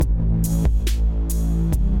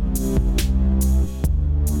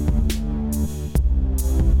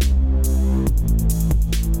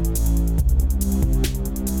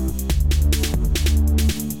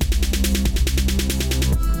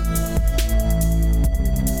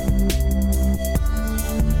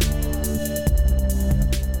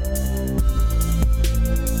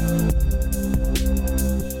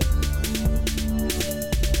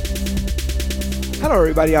Hello,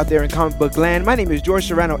 everybody out there in comic book land. My name is George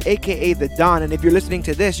Serrano, aka The Don, and if you're listening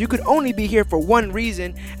to this, you could only be here for one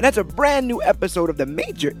reason, and that's a brand new episode of the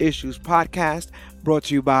Major Issues Podcast, brought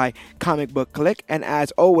to you by Comic Book Click. And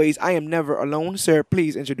as always, I am never alone. Sir,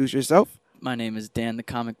 please introduce yourself. My name is Dan the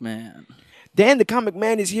Comic Man. Dan the Comic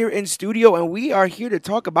Man is here in studio, and we are here to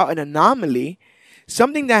talk about an anomaly,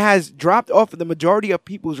 something that has dropped off of the majority of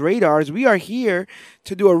people's radars. We are here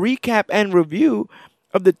to do a recap and review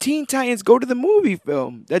of the Teen Titans Go to the Movie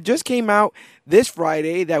film that just came out this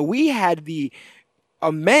Friday, that we had the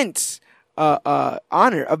immense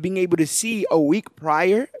honor of being able to see a week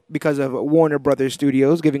prior because of Warner Brothers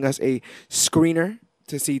Studios giving us a screener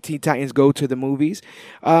to see Teen Titans Go to the movies.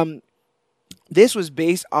 This was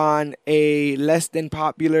based on a less than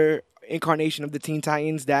popular incarnation of the Teen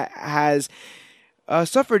Titans that has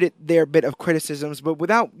suffered their bit of criticisms, but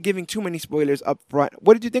without giving too many spoilers up front,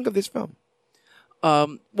 what did you think of this film?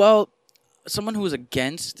 Well, someone who was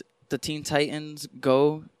against the Teen Titans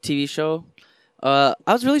Go TV show, I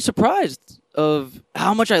was really surprised of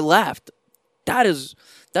how much I laughed. That's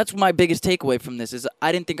my biggest takeaway from this, is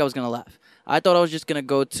I didn't think I was going to laugh. I thought I was just going to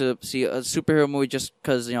go to see a superhero movie just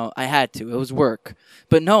because, I had to. It was work.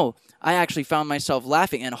 But no, I actually found myself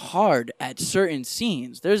laughing and hard at certain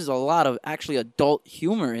scenes. There's a lot of actually adult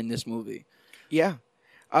humor in this movie. Yeah.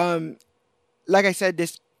 Like I said,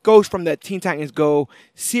 this goes from the Teen Titans Go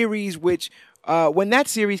series, which when that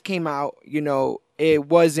series came out, it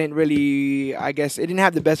wasn't really, I guess, it didn't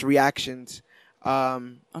have the best reactions. Oh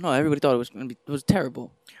no, everybody thought it was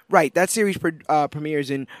terrible. Right, that series premieres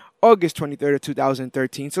in August 23rd of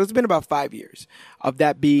 2013, so it's been about 5 years of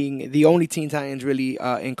that being the only Teen Titans really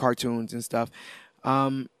in cartoons and stuff.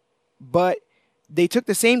 But they took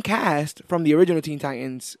the same cast from the original Teen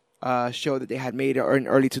Titans show that they had made in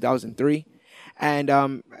early 2003.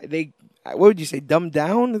 And they, what would you say, dumbed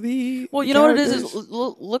down the Well, you know what it is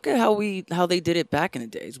look at how they did it back in the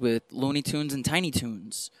days with Looney Tunes and Tiny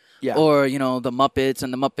Toons. Yeah. Or, the Muppets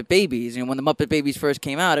and the Muppet Babies. When the Muppet Babies first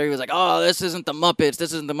came out, everybody was like, oh, this isn't the Muppets,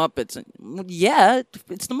 this isn't the Muppets. And, yeah,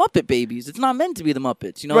 it's the Muppet Babies. It's not meant to be the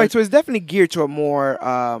Muppets, Right, so it's definitely geared to a more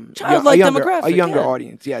childlike demographic. A younger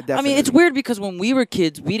audience, yeah, definitely. I mean, it's weird because when we were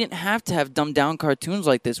kids, we didn't have to have dumbed-down cartoons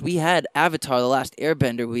like this. We had Avatar, The Last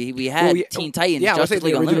Airbender. We had Teen Titans, Justice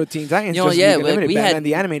League the original Unlimited. Teen Titans, We had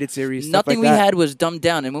the animated series. Nothing we had was dumbed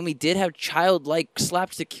down. And when we did have childlike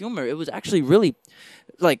slapstick humor, it was actually really,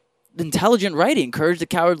 intelligent writing. Courage the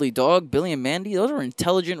Cowardly Dog, Billy and Mandy, those were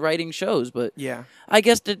intelligent writing shows. But yeah, I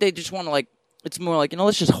guess that they just want to it's more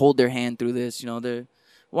let's just hold their hand through this.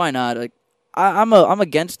 Why not? I'm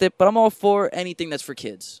against it, but I'm all for anything that's for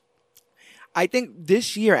kids. I think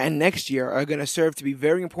this year and next year are going to serve to be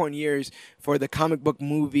very important years for the comic book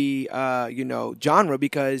movie, genre,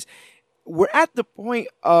 because we're at the point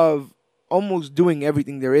of almost doing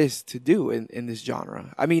everything there is to do in this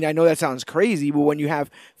genre. I mean, I know that sounds crazy, but when you have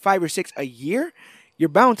 5 or 6 a year, you're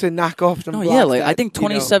bound to knock off some blocks. Yeah, I think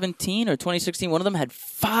 2017 or 2016, one of them had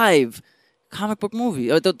 5 comic book movies.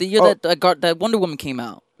 The year that Wonder Woman came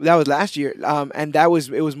out. That was last year, and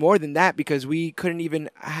it was more than that because we couldn't even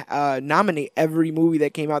nominate every movie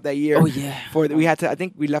that came out that year. Oh yeah, we had to. I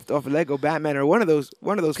think we left off Lego Batman or one of those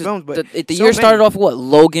films. But the year started off with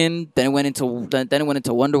Logan, then it went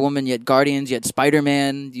into Wonder Woman. You had Guardians, you had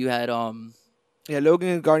Spider-Man, you had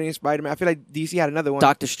Logan, Guardians, Spider-Man. I feel like DC had another one.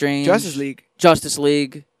 Doctor Strange, Justice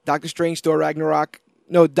League, Doctor Strange, Thor Ragnarok.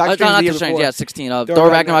 No, Doctor Strange. Yeah, 16. Thor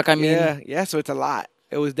Ragnarok. I mean, yeah. So it's a lot.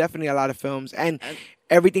 It was definitely a lot of films and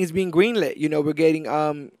everything's being greenlit. We're getting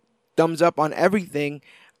thumbs up on everything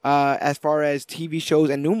as far as TV shows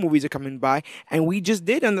and new movies are coming by. And we just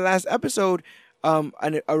did on the last episode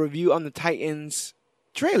a review on the Titans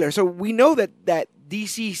trailer. So we know that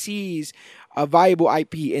DC sees a viable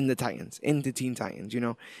IP in the Titans, in the Teen Titans,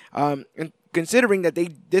 and considering that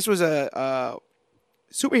this was a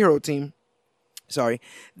superhero team,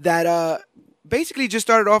 that basically just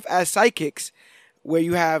started off as sidekicks, where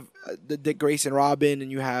you have the Dick Grayson Robin,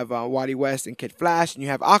 and you have Wally West and Kid Flash, and you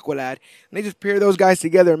have Aqualad, and they just pair those guys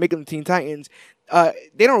together and make them the Teen Titans.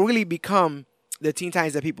 They don't really become the Teen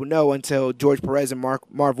Titans that people know until George Perez and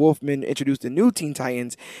Marv Wolfman introduced the new Teen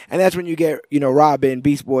Titans, and that's when you get Robin,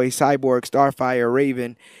 Beast Boy, Cyborg, Starfire,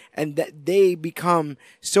 Raven, and that they become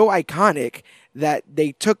so iconic that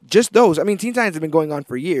they took just those. I mean, Teen Titans have been going on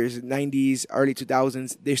for years, 90s, early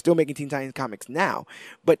 2000s. They're still making Teen Titans comics now.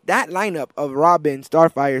 But that lineup of Robin,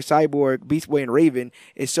 Starfire, Cyborg, Beast Boy, and Raven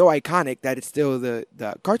is so iconic that it's still the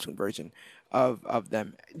cartoon version of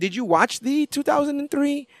them. Did you watch the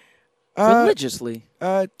 2003 religiously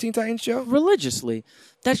Teen Titans show? Religiously.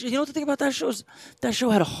 The thing about that show is that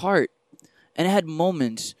show had a heart, and it had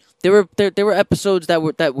moments there were episodes that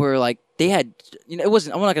were like they had, it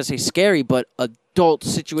wasn't, I'm not gonna say scary, but adult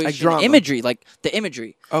situation drama. imagery, like the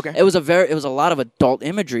imagery. Okay. It was a lot of adult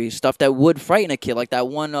imagery stuff that would frighten a kid, like that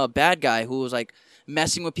one bad guy who was like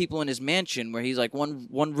messing with people in his mansion, where he's like one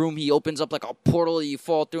room he opens up like a portal that you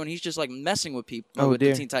fall through, and he's just like messing with people with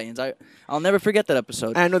the Teen Titans. I'll never forget that episode.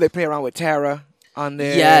 And I know they play around with Tara on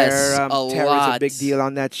there. Yes, Tara's lot. a big deal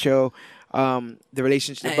on that show. The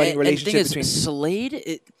relationship, the budding relationship and the thing between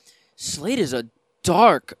is, Slade is a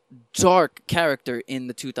dark character in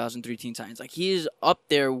the 2003 Teen Titans. Like, he is up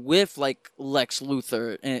there with like Lex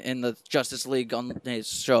Luthor in the Justice League on his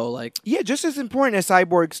show. Like, yeah, just as important as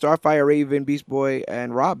Cyborg, Starfire, Raven, Beast Boy,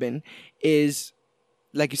 and Robin is,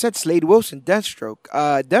 like you said, Slade Wilson, Deathstroke.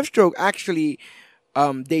 Deathstroke actually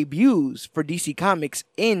debuts for DC Comics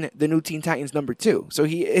in the new Teen Titans #2. So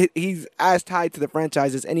he's as tied to the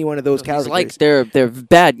franchise as any one of those characters. Like they're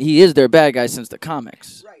bad. He is their bad guy since the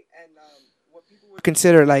comics. Right, and what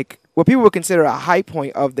people would consider a high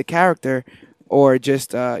point of the character, or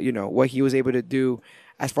just what he was able to do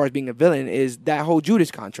as far as being a villain, is that whole Judas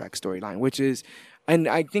Contract storyline, which is, and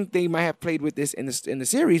I think they might have played with this in the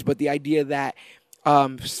series, but the idea that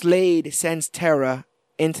Slade sends Tara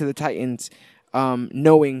into the Titans,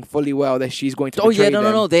 knowing fully well that she's going to betray them.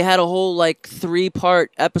 No. They had a whole like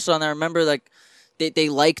 3-part episode, and I remember like they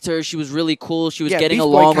liked her. She was really cool. She was getting Beast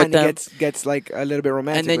along Boy with them. Gets like a little bit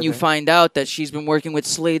romantic. And then with you her. find out that she's been working with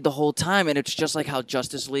Slade the whole time, and it's just like how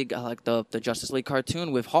Justice League, like the Justice League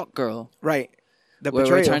cartoon with Hawkgirl. Right.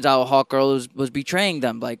 Where it turns out Hawkgirl was betraying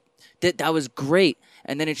them. Like that was great.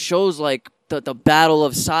 And then it shows like the battle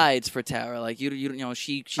of sides for Tara. Like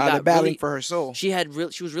she got battling really, for her soul. She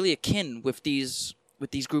was really akin with these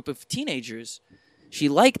group of teenagers. She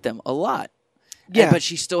liked them a lot. Yeah. But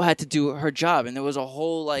she still had to do her job, and there was a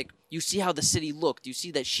whole like, you see how the city looked. You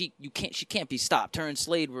see that she can't be stopped. Her and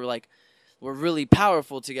Slade were really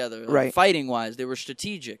powerful together. Right. Fighting wise, they were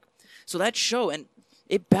strategic. So that show, and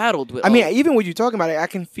it battled with. I mean, even when you're talking about it, I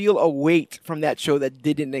can feel a weight from that show that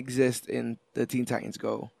didn't exist in the Teen Titans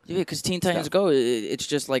Go. Yeah, because Teen Titans Go, it's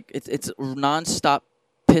just like it's nonstop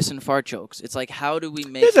piss and fart jokes. It's like, how do we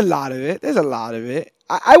make? There's a lot of it.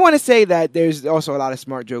 I want to say that there's also a lot of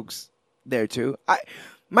smart jokes there too.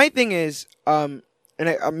 My thing is,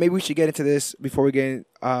 maybe we should get into this before we get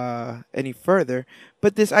any further.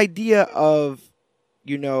 But this idea of,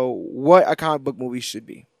 what a comic book movie should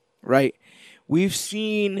be, right? We've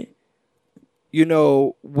seen,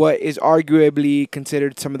 what is arguably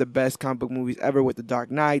considered some of the best comic book movies ever with The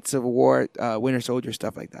Dark Knight, Civil War, Winter Soldier,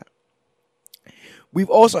 stuff like that. We've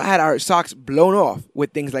also had our socks blown off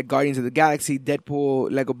with things like Guardians of the Galaxy, Deadpool,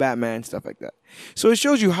 Lego Batman, stuff like that. So it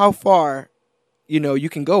shows you how far, you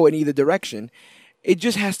can go in either direction. It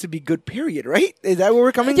just has to be good, period, right? Is that what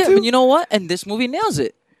we're coming to? Yeah, but you know what? And this movie nails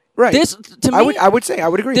it. Right. This, to me, I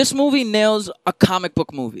would agree. This movie nails a comic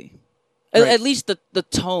book movie. Right. At least the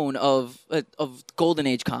tone of Golden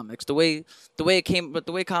Age comics, the way it came, but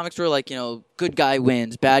the way comics were like, good guy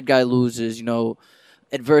wins, bad guy loses,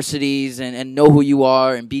 adversities, and know who you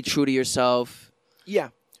are and be true to yourself. Yeah.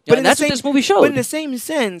 But that's what this movie showed. But in the same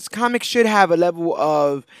sense, comics should have a level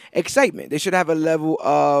of excitement. They should have a level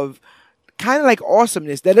of kind of like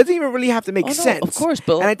awesomeness that doesn't even really have to make sense. Of course,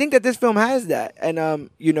 Bill. And I think that this film has that. And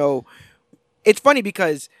it's funny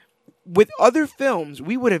because with other films,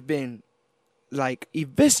 we would have been like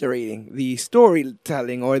eviscerating the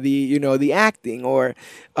storytelling or the acting or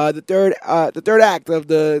the third act of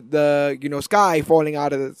the sky falling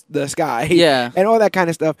out of the sky, and all that kind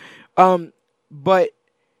of stuff. But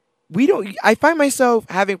we don't. I find myself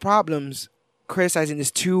having problems criticizing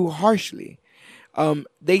this too harshly.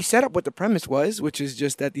 They set up what the premise was, which is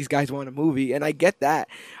just that these guys want a movie, and I get that.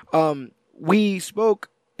 We spoke.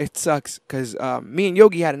 It sucks because me and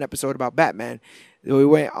Yogi had an episode about Batman. We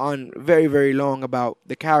went on very, very long about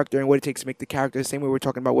the character and what it takes to make the character the same way we're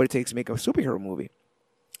talking about what it takes to make a superhero movie.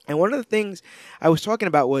 And one of the things I was talking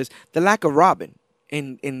about was the lack of Robin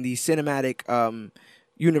in the cinematic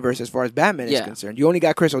universe as far as Batman is concerned. You only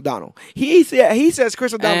got Chris O'Donnell. He says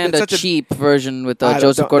Chris O'Donnell and did a such cheap version with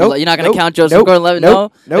Joseph Gordon-Levitt. Nope, You're not going to count Joseph nope, Gordon-Levitt,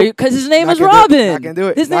 nope, no? Because his name is Robin. Not gonna do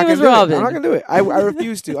it. His name is Robin. I'm not gonna do it. I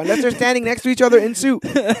refuse to. Unless they're standing next to each other in suit,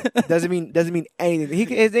 doesn't mean anything.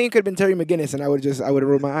 His name could have been Terry McGinnis, and I would have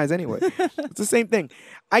rolled my eyes anyway. It's the same thing.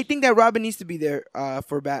 I think that Robin needs to be there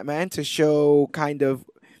for Batman to show kind of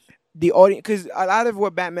the audience, because a lot of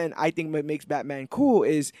what Batman, I think, makes Batman cool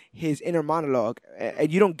is his inner monologue, and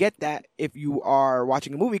you don't get that if you are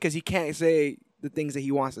watching a movie because he can't say the things that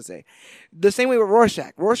he wants to say. The same way with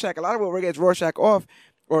Rorschach. A lot of what gets Rorschach off,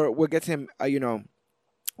 or what gets him,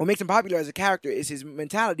 what makes him popular as a character is his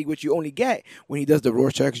mentality, which you only get when he does the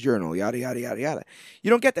Rorschach's journal, yada, yada, yada, yada. You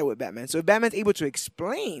don't get that with Batman. So if Batman's able to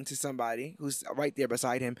explain to somebody who's right there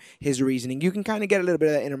beside him his reasoning, you can kind of get a little bit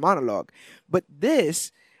of that inner monologue. But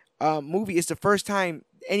this movie is the first time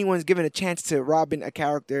anyone's given a chance to Robin a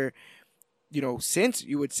character, since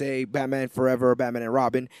you would say Batman Forever or Batman and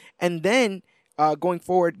Robin. And then going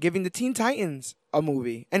forward, giving the Teen Titans a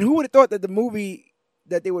movie. And who would have thought that the movie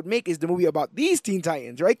that they would make is the movie about these Teen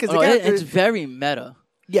Titans, right? Because it's very meta.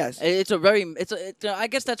 Yes, I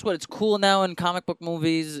guess that's what it's cool now in comic book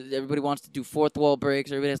movies. Everybody wants to do fourth wall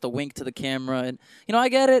breaks. Everybody has to wink to the camera, and I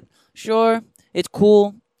get it. Sure, it's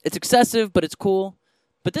cool. It's excessive, but it's cool.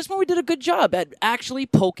 But this movie did a good job at actually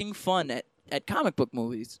poking fun at comic book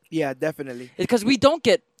movies. Yeah, definitely. Because we don't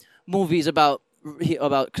get movies about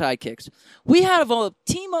sidekicks. We have a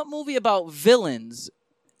team up movie about villains.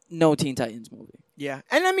 No Teen Titans movie. Yeah,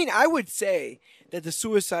 and I mean, I would say that the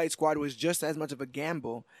Suicide Squad was just as much of a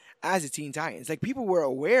gamble as the Teen Titans. Like, people were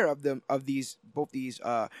aware of both these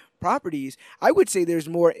properties. I would say there's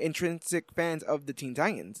more intrinsic fans of the Teen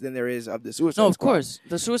Titans than there is of the Suicide Squad. No, of course.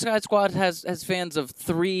 The Suicide Squad has fans of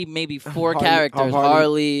 3, maybe 4 characters.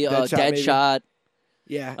 Harley, Deadshot.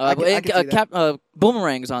 Yeah, I can see that.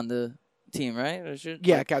 Boomerang's on the team, right?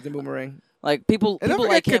 Yeah, Captain Boomerang. Like, people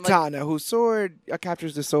like him. Katana, whose sword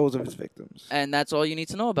captures the souls of his victims. And that's all you need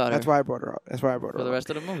to know about her. That's why I brought her up. For the rest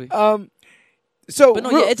of the movie. But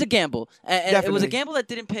it's a gamble. And it was a gamble that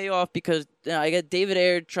didn't pay off because I guess David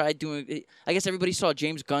Ayer tried doing it. I guess everybody saw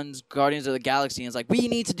James Gunn's Guardians of the Galaxy and was like, we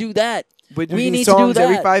need to do that. We need to do that.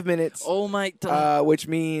 Every 5 minutes. Oh, my God. Which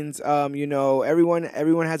means, everyone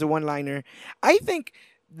has a one-liner. I think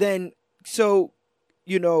then,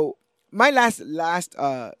 my last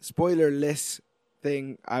spoiler list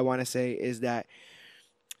thing I want to say is that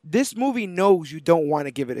this movie knows you don't want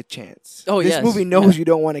to give it a chance. Oh, this movie knows you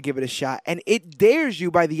don't want to give it a shot, and it dares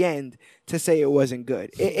you by the end to say it wasn't good.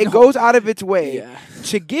 It goes out of its way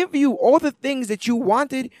to give you all the things that you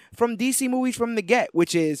wanted from DC movies from the get,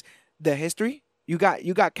 which is the history. You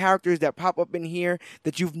got characters that pop up in here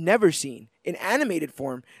that you've never seen in animated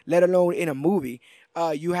form, let alone in a movie.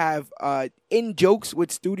 You have in jokes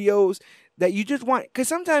with studios that you just want, because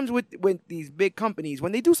sometimes with these big companies,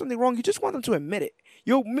 when they do something wrong, you just want them to admit it.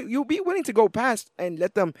 You'll be willing to go past and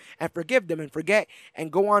let them and forgive them and forget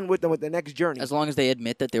and go on with them with the next journey. As long as they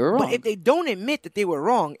admit that they were wrong. But if they don't admit that they were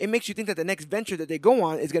wrong, it makes you think that the next venture that they go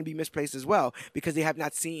on is going to be misplaced as well, because they have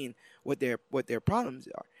not seen what their problems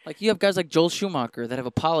are. Like, you have guys like Joel Schumacher that have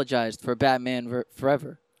apologized for Batman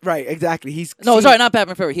Forever. Right, exactly. Sorry, not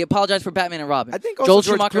Batman Forever. He apologized for Batman and Robin. I think also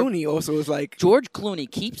George Clooney also was like... George Clooney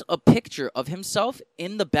keeps a picture of himself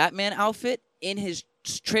in the Batman outfit in his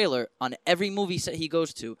trailer on every movie set he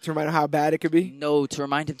goes to. To remind him how bad it could be? No, to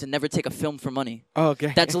remind him to never take a film for money. Oh,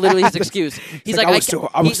 okay. That's literally his excuse. He's like, I was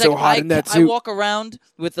so hot in that suit. I walk around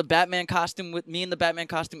with the Batman costume,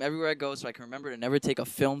 everywhere I go, so I can remember to never take a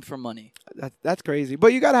film for money. That's crazy.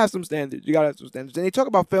 But you got to have some standards. And they talk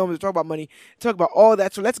about films, they talk about money, they talk about all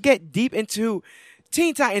that. So let's get deep into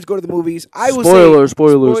Teen Titans Go to the Movies. Spoiler.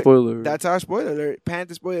 That's our spoiler alert.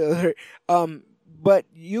 Panther spoiler alert. But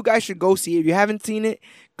you guys should go see it. If you haven't seen it,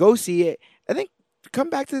 go see it. I think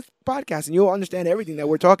come back to the podcast and you'll understand everything that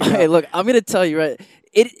we're talking about. Hey, look, I'm gonna tell you, right?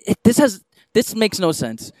 This makes no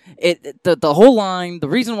sense. The whole line, the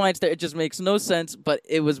reason why it's there, it just makes no sense. But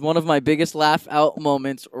it was one of my biggest laugh out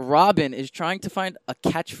moments. Robin is trying to find a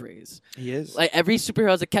catchphrase. He is. Like, every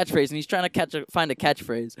superhero has a catchphrase, and he's trying to find a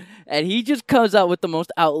catchphrase, and he just comes out with the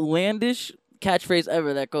most outlandish catchphrase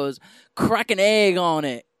ever that goes, "Crack an egg on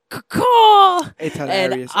it." It's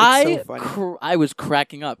hilarious. And it's so funny. I was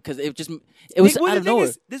cracking up because it was out of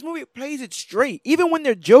nowhere. This movie plays it straight. Even when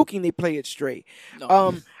they're joking, they play it straight.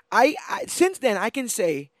 No. I since then I can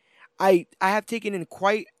say I have taken in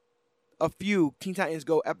quite a few Teen Titans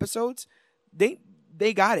Go episodes. They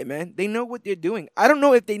got it, man. They know what they're doing. I don't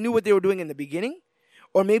know if they knew what they were doing in the beginning,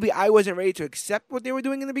 or maybe I wasn't ready to accept what they were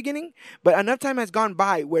doing in the beginning, but enough time has gone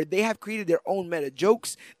by where they have created their own meta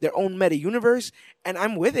jokes, their own meta universe, and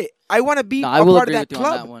I'm with it. I want to be a part of that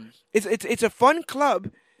club. It's a fun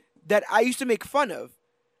club that I used to make fun of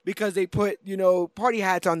because they put, party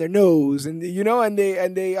hats on their nose and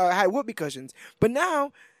they had whoopee cushions. But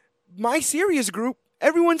now my serious group,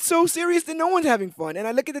 everyone's so serious that no one's having fun. And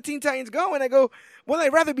I look at the Teen Titans Go and I go, well,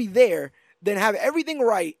 I'd rather be there than have everything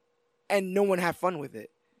right and no one have fun with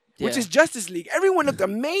it. which Yeah. is Justice League. Everyone looked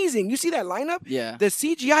amazing. You see that lineup? Yeah. The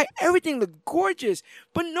CGI, everything looked gorgeous,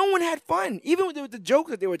 but no one had fun, even with the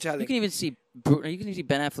jokes that they were telling. You can even see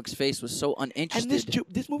Ben Affleck's face was so uninterested. And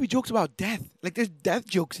this movie jokes about death. Like, there's death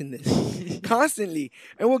jokes in this constantly.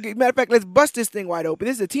 And matter of fact, let's bust this thing wide open.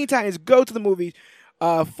 This is the Teen Titans Go to the Movies.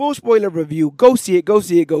 Full spoiler review. Go see it. Go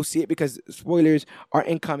see it. Go see it because spoilers are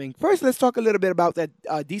incoming. First, let's talk a little bit about that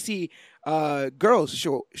DC Girls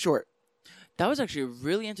short. That was actually a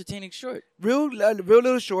really entertaining short. Real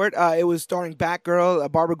little short. It was starring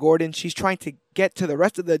Batgirl, Barbara Gordon. She's trying to get to the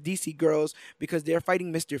rest of the DC girls because they're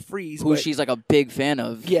fighting Mr. Freeze. Who she's like a big fan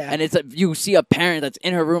of. Yeah. And it's you see a parent that's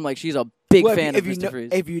in her room like she's a big fan of Mr. Freeze.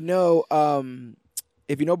 If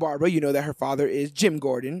you know Barbara, you know that her father is James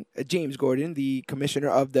Gordon, the commissioner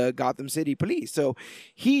of the Gotham City Police. So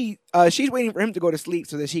she's waiting for him to go to sleep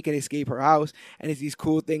so that she can escape her house. And it's these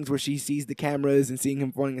cool things where she sees the cameras and seeing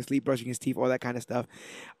him falling asleep, brushing his teeth, all that kind of stuff.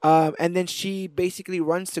 And then she basically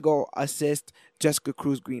runs to go assist Jessica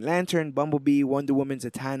Cruz, Green Lantern, Bumblebee, Wonder Woman,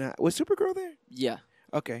 Zatanna. Was Supergirl there? Yeah.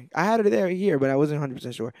 Okay, I had it here, but I wasn't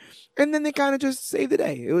 100% sure. And then they kind of just saved the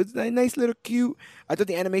day. It was a nice little cute. I thought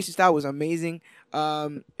the animation style was amazing.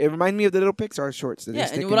 It reminded me of the little Pixar shorts. Yeah,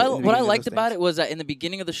 and what I liked about it was that in the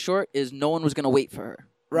beginning of the short is no one was going to wait for her.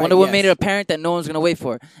 Right, Wonder Woman made it apparent that no one's going to wait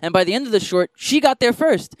for her. And by the end of the short, she got there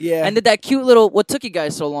first. Yeah. And did that cute little, what took you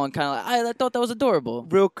guys so long, kind of like, I thought that was adorable.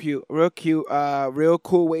 Real cute. Real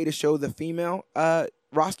cool way to show the female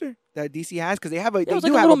roster that DC has because they have a. It was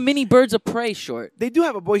like a little mini Birds of Prey short. They do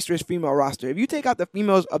have a boisterous female roster. If you take out the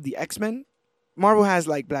females of the X-Men, Marvel has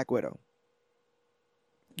like Black Widow.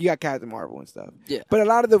 You got Captain Marvel and stuff. Yeah. But a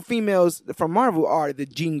lot of the females from Marvel are the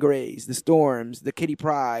Jean Greys, the Storms, the Kitty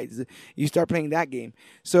Prydes. You start playing that game.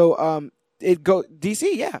 So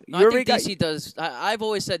DC, yeah. No, I think DC does. I've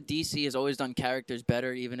always said DC has always done characters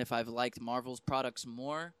better, even if I've liked Marvel's products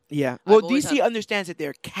more. Yeah. Well, DC understands that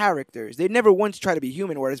they're characters. They never once try to be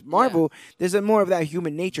human, whereas Marvel, there's more of that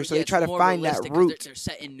human nature, so they try to find that root. They're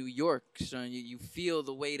set in New York, so you feel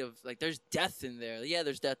the weight of, like, there's death in there. Yeah,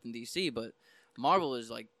 there's death in DC, but Marvel is,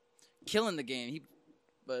 like, killing the game.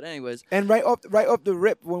 But anyways, and right off the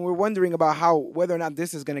rip, when we're wondering about whether or not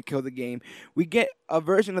this is going to kill the game, we get a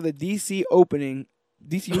version of the DC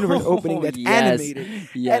Universe opening that's animated.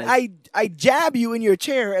 Yes. And I jab you in your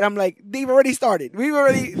chair, and I'm like, they've already started.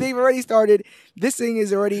 They've already started. This thing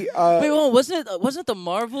is already. Wait, wasn't it the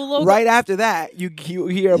Marvel logo? Right after that, you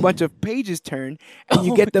hear a bunch of pages turn, and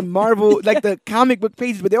you get the Marvel, like the comic book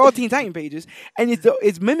pages, but they're all Teen Titan pages, and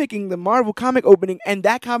it's mimicking the Marvel comic opening, and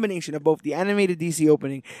that combination of both the animated DC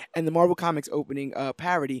opening and the Marvel Comics opening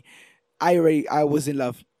parody. I was in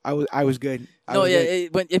love. I was good.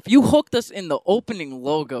 But if you hooked us in the opening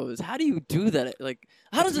logos, how do you do that? Like,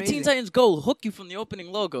 how does the Teen Titans Go hook you from the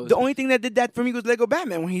opening logos? The only thing that did that for me was Lego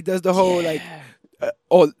Batman when he does the whole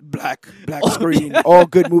black screen. All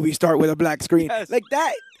good movies start with a black screen. Yes. Like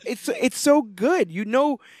that. It's so good. You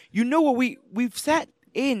know what we've sat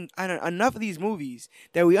in on enough of these movies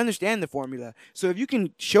that we understand the formula. So if you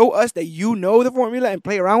can show us that you know the formula and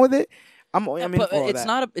play around with it. I'm in for all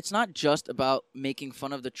that. It's not just about making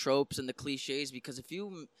fun of the tropes and the cliches, because if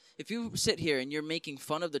you sit here and you're making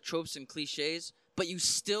fun of the tropes and cliches, but you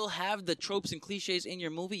still have the tropes and cliches in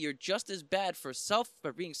your movie, you're just as bad for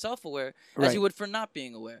being self-aware as you would for not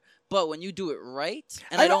being aware. But when you do it right,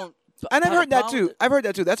 and I've heard that too.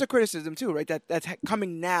 That's a criticism too, right? That's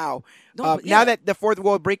coming now. No, now that the fourth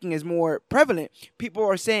wall breaking is more prevalent, people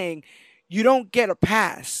are saying you don't get a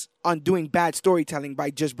pass on doing bad storytelling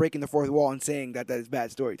by just breaking the fourth wall and saying that is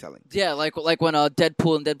bad storytelling. Yeah, like when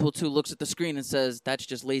Deadpool in Deadpool 2 looks at the screen and says, "That's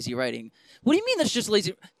just lazy writing." What do you mean that's just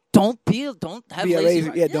lazy? Don't have lazy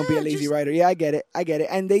writing. Yeah, don't be a lazy writer. Yeah, I get it.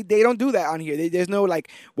 And they don't do that on here. There's no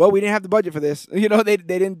like, well, we didn't have the budget for this. You know, they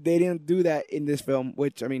didn't do that in this film,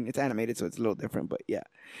 which I mean, it's animated, so it's a little different, but yeah.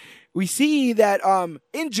 We see that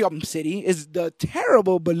in Jump City is the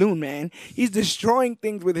terrible Balloon Man. He's destroying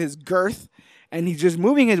things with his girth, and he's just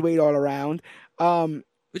moving his weight all around.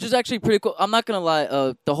 Which is actually pretty cool. I'm not going to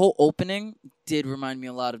lie. The whole opening did remind me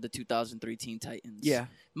a lot of the 2003 Teen Titans. Yeah.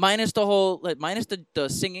 Minus the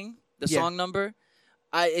singing, the song number.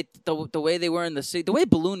 The way they were in the way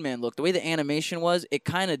Balloon Man looked, the way the animation was, it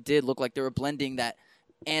kind of did look like they were blending that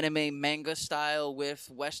anime manga style with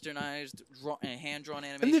westernized hand-drawn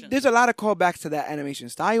animation. And there's a lot of callbacks to that animation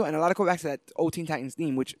style and a lot of callbacks to that old Teen Titans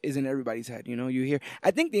theme, which is in everybody's head. You know, you hear.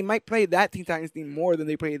 I think they might play that Teen Titans theme more than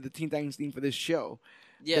they play the Teen Titans theme for this show.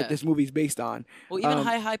 Yeah. That this movie's based on. Well, even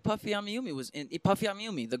Hi Puffy Amiyumi was in Puffy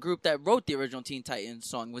Amiyumi, the group that wrote the original Teen Titans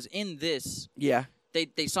song, was in this. Yeah.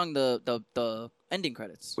 They sung the ending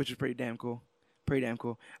credits, which is pretty damn cool.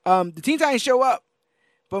 The Teen Titans show up.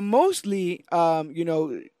 but mostly,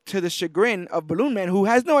 to the chagrin of Balloon Man, who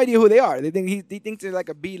has no idea who they are. They think he thinks they're like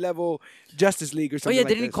a B-level Justice League or Oh something. yeah, like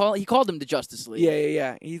didn't this. he called them the Justice League?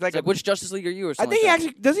 Yeah. He's like, It's like which Justice League are you or I something? think he like that.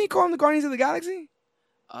 actually doesn't he call them the Guardians of the Galaxy?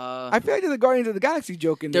 I feel like there's a Guardians of the Galaxy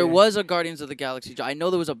joke in there. There was a Guardians of the Galaxy. I know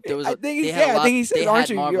there was a. I think he says, "Aren't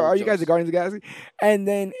you? Are you guys the Guardians of the Galaxy?" And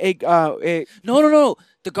then No.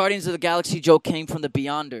 The Guardians of the Galaxy joke came from the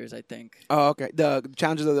Beyonders, I think. Oh, okay. The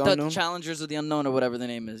Challengers of the Unknown. The Challengers of the Unknown, or whatever the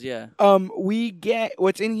name is. Yeah. We get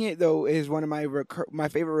what's in here though is one of my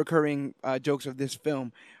favorite recurring jokes of this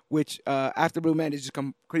film, which after Blue Man is just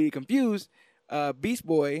completely confused. Beast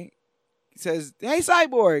Boy says, "Hey,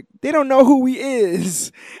 Cyborg, they don't know who he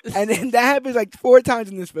is," and then that happens like 4 times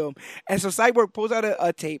in this film. And so Cyborg pulls out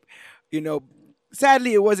a tape.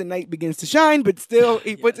 Sadly, it wasn't Night Begins to Shine, but still,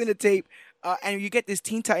 he puts in a tape. And you get this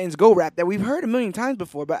Teen Titans Go rap that we've heard a million times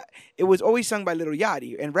before, but it was always sung by Lil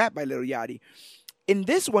Yachty and rapped by Lil Yachty. In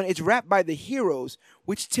this one, it's rapped by the Heroes,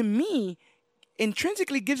 which to me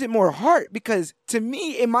intrinsically gives it more heart because to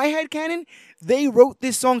me, in my head canon, they wrote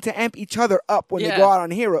this song to amp each other up when they go out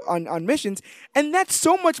on missions, and that's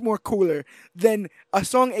so much more cooler than a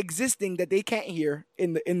song existing that they can't hear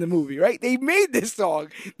in the movie, right? They made this song.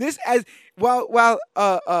 This as while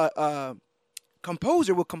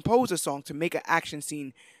composer will compose a song to make an action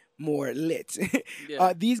scene more lit.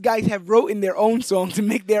 These guys have wrote in their own song to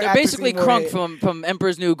make their. They're basically Crunk from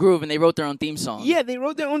Emperor's New Groove, and they wrote their own theme song. Yeah, they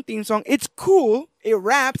wrote their own theme song. It's cool. It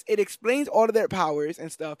raps. It explains all of their powers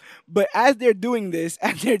and stuff. But as they're doing this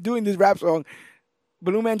rap song,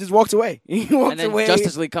 Balloon Man just walks away. He walks and then away.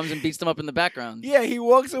 Justice League comes and beats them up in the background. Yeah, he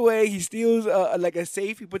walks away. He steals like a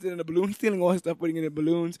safe. He puts it in a balloon, stealing all his stuff, putting it in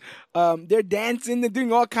balloons. They're dancing. They're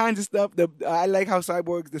doing all kinds of stuff. I like how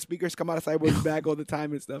the speakers come out of Cyborg's bag all the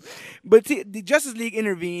time and stuff. But the Justice League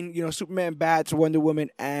intervene. Superman, Bats, Wonder Woman,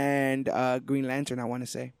 and Green Lantern, I want to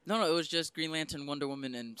say. No, it was just Green Lantern, Wonder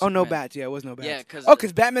Woman, and Superman. No Bats. Yeah, it was no Bats. Yeah,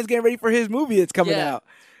 because Batman's getting ready for his movie that's coming out.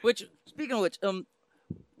 Which, speaking of which,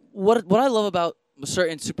 what I love about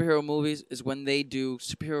certain superhero movies is when they do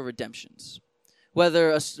superhero redemptions.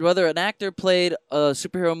 Whether an actor played a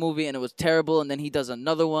superhero movie and it was terrible, and then he does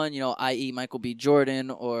another one, i.e. Michael B.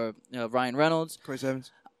 Jordan or Ryan Reynolds. Chris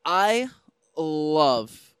Evans. I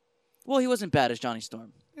love. Well, he wasn't bad as Johnny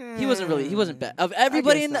Storm. He wasn't bad. Of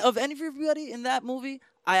everybody in that movie,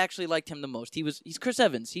 I actually liked him the most. He's Chris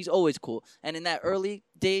Evans. He's always cool. And in that early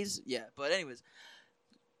days, yeah. But anyways,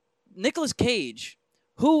 Nicolas Cage,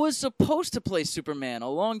 who was supposed to play Superman a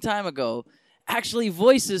long time ago, actually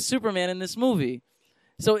voices Superman in this movie.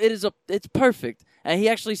 So it's perfect. And he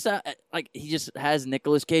actually he just has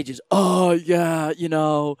Nicolas Cage's sounding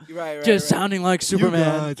like Superman.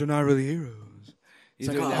 You guys are not really heroes. It's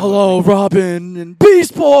like, hello, Robin and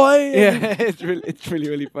Beast Boy. Yeah, it's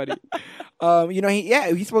really funny.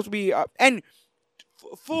 He's supposed to be and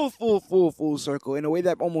full circle in a way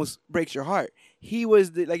that almost breaks your heart. He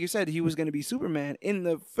was, like you said, he was going to be Superman in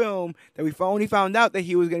the film that we only found out that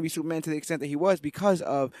he was going to be Superman to the extent that he was because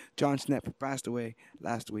of John Schnepp, who passed away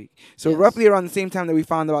last week. So roughly around the same time that we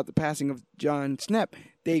found out the passing of John Schnepp,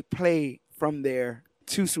 they play from there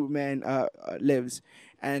to Superman lives.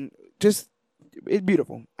 And just, it's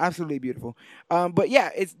beautiful. Absolutely beautiful. But yeah,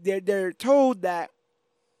 they're told that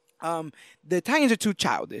the Titans are too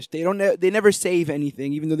childish. They never save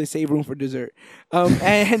anything, even though they save room for dessert.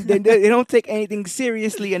 And they don't take anything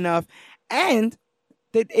seriously enough. And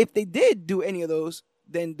if they did do any of those,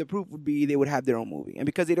 then the proof would be they would have their own movie. And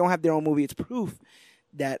because they don't have their own movie, it's proof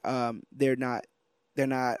that they're not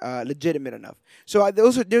legitimate enough. So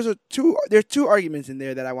there's two arguments in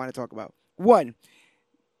there that I want to talk about. One,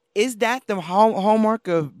 is that the hallmark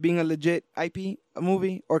of being a legit IP, a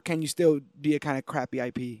movie, or can you still be a kind of crappy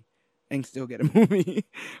IP and still get a movie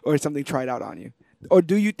or something tried out on you? Or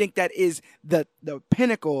do you think that is the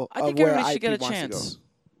pinnacle of where IP wants to go?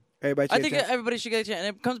 I think everybody should get a chance.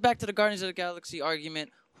 And it comes back to the Guardians of the Galaxy argument.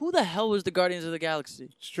 Who the hell was the Guardians of the Galaxy?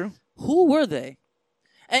 It's true. Who were they?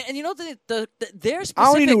 And you know, their specific... I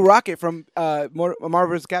only knew Rocket from Marvel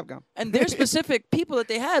vs. Capcom. And their specific people that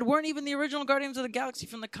they had weren't even the original Guardians of the Galaxy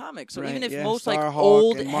from the comics. So even if most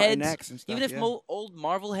old heads, old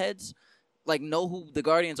Marvel heads know who the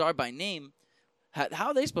Guardians are by name, how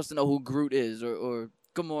are they supposed to know who Groot is or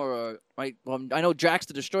Gamora, right? Well, I know Drax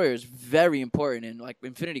the Destroyer is very important in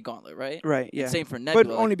Infinity Gauntlet, right? Right, yeah. And same for Nebula.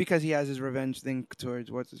 But only because he has his revenge thing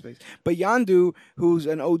towards what's-his-face. But Yondu, who's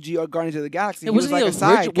an OG of Guardians of the Galaxy, he was like a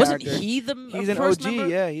side character. Wasn't he the He's an first OG, member?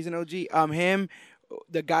 yeah, he's an OG. Him,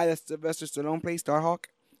 the guy that Sylvester Stallone plays, Starhawk,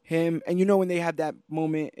 him, and when they have that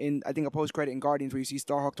moment in, I think, a post credit in Guardians where you see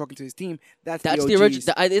Starhawk talking to his team. That's the OGs.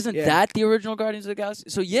 original. Isn't Yeah. that the original Guardians of the Galaxy?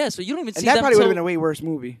 So yeah, so you don't even And see that them probably would till. have been a way worse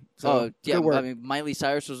movie. So, Yeah, good work. I mean, Miley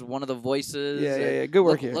Cyrus was one of the voices. Yeah. Good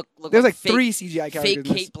work here. Look There's like fake, 3 CGI characters. fake in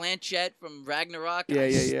this. Kate Blanchett from Ragnarok. Yeah, I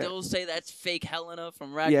yeah. still say that's fake Helena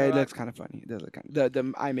from Yeah, Ragnarok. it looks kind of funny. It does look kind of,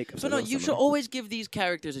 the eye makeup. So no, you should always give these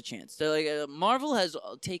characters a chance. They're like Marvel has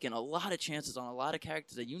taken a lot of chances on a lot of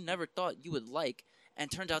characters that you never thought you would like, and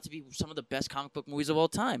turned out to be some of the best comic book movies of all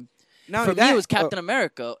time. For me, it was Captain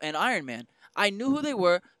America and Iron Man. I knew who they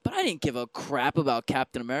were, but I didn't give a crap about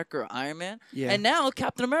Captain America or Iron Man. Yeah. And now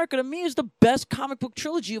Captain America to me is the best comic book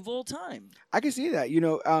trilogy of all time. I can see that,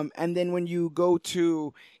 and then when you go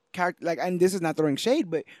to character, and this is not throwing shade,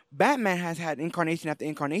 but Batman has had incarnation after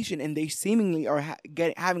incarnation, and they seemingly are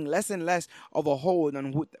having less and less of a hold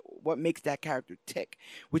on what makes that character tick,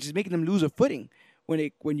 which is making them lose a footing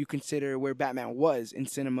when you consider where Batman was in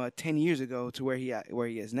cinema 10 years ago to where he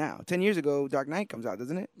is now. 10 years ago, Dark Knight comes out,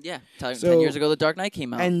 doesn't it? Yeah, 10 years ago, The Dark Knight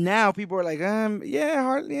came out. And now people are like,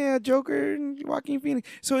 Joker and Joaquin Phoenix.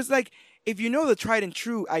 So it's like, if you know the tried and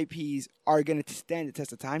true IPs are going to stand the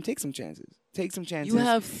test of time, take some chances. You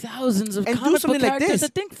have thousands of and do comic book something like characters this.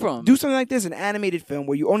 to think from. Do something like this, an animated film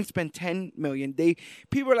where you only spend $10 million.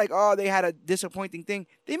 People are like, oh, they had a disappointing thing.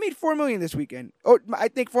 They made $4 million this weekend. Or I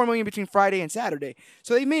think $4 million between Friday and Saturday.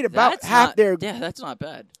 So they made about half their. Yeah, that's not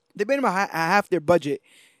bad. They made about half their budget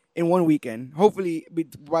in one weekend. Hopefully,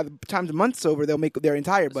 by the time the month's over, they'll make their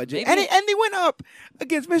entire budget. And they went up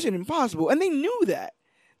against Mission Impossible, and they knew that.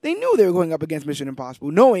 They knew they were going up against Mission Impossible,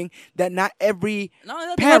 knowing that not every they went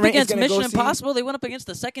up parent against is going to Mission go see. Impossible. They went up against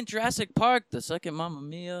the second Jurassic Park, the second Mamma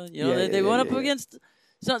Mia. They went up against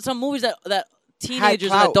some movies that teenagers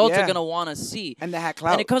clout, and adults yeah. are going to want to see. And they had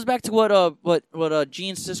clout. And it comes back to what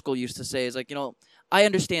Gene Siskel used to say is like, I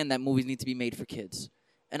understand that movies need to be made for kids,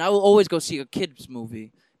 and I will always go see a kids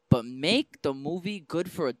movie, but make the movie good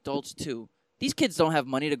for adults too. These kids don't have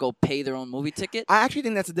money to go pay their own movie ticket. I actually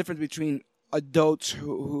think that's the difference between adults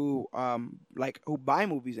who buy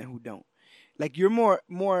movies and who don't. Like, you're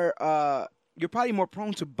you're probably more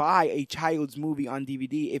prone to buy a child's movie on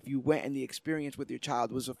DVD if you went and the experience with your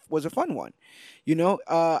child was a fun one.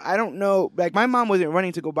 I don't know. Like, my mom wasn't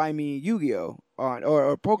running to go buy me Yu-Gi-Oh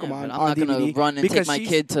or Pokemon I'm on not DVD gonna run and because take my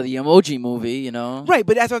kid to the Emoji Movie. Right,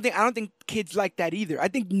 but that's what I think. I don't think kids like that either. I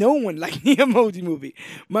think no one liked the Emoji Movie.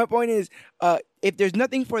 My point is, if there's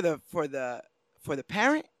nothing for the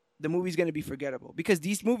parent, the movie's going to be forgettable, because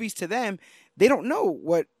these movies, to them, they don't know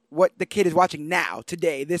what the kid is watching now,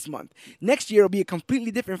 today, this month. Next year will be a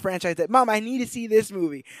completely different franchise that, Mom, I need to see this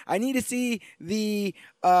movie. I need to see the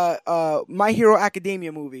My Hero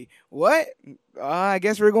Academia movie. What? I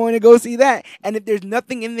guess we're going to go see that. And if there's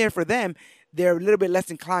nothing in there for them, they're a little bit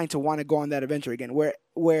less inclined to want to go on that adventure again.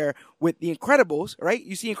 Where with The Incredibles, right?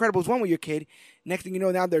 You see Incredibles 1 with your kid. Next thing you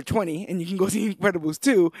know, now they're 20, and you can go see Incredibles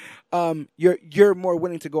 2. You're more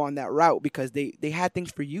willing to go on that route because they had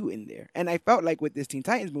things for you in there. And I felt like with this Teen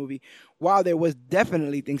Titans movie, while there was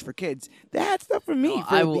definitely things for kids, they had stuff for me.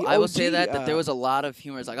 I will say that there was a lot of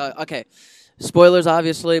humor. It's like, okay, spoilers,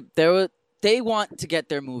 obviously. They want to get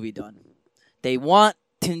their movie done. They want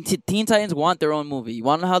Teen Titans want their own movie. You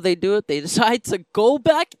want to know how they do it? They decide to go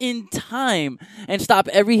back in time and stop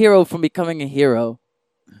every hero from becoming a hero.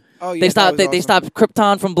 Oh, yeah, they stop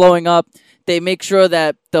Krypton from blowing up. They make sure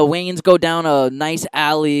that the Waynes go down a nice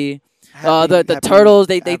alley. The Turtles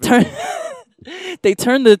they turn they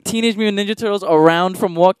turn the Teenage Mutant Ninja Turtles around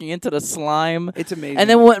from walking into the slime. It's amazing.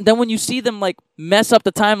 And then when you see them like mess up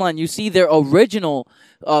the timeline, you see their original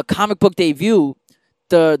comic book debut.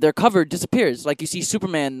 Their cover disappears. Like, you see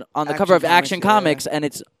Superman on the cover of Action Comics, and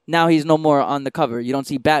it's now he's no more on the cover. You don't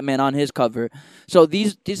see Batman on his cover. So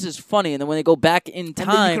this is funny. And then when they go back in time,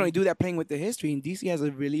 and then you can only do that playing with the history. And DC has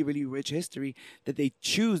a really, really rich history that they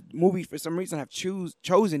movies for some reason have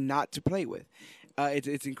chosen not to play with.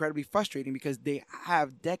 It's incredibly frustrating because they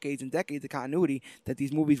have decades and decades of continuity that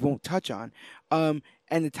these movies won't touch on.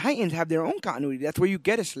 And the Titans have their own continuity. That's where you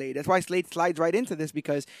get a Slade. That's why Slade slides right into this,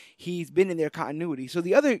 because he's been in their continuity. So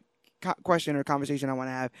the other question or conversation I want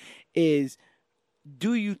to have is,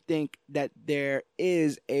 do you think that there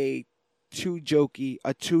is a too jokey,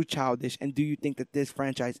 a too childish, and do you think that this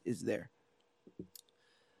franchise is there?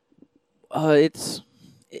 It's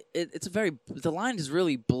the line is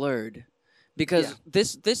really blurred. Because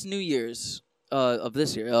this New Year's of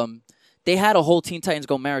this year, they had a whole Teen Titans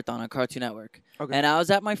Go marathon on Cartoon Network, and I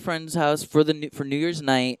was at my friend's house for New Year's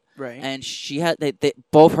night, right? And she had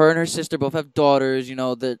both her and her sister both have daughters.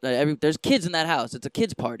 There's kids in that house. It's a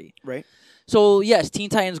kids party, right? So yes, Teen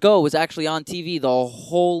Titans Go was actually on TV the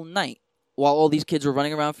whole night, while all these kids were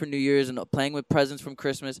running around for New Year's and playing with presents from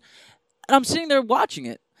Christmas. And I'm sitting there watching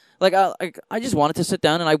it. I just wanted to sit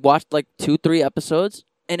down and I watched like 2-3 episodes,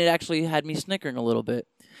 and it actually had me snickering a little bit.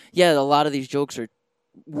 Yeah, a lot of these jokes are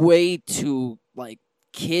way too like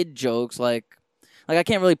kid jokes. Like I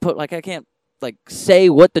can't really say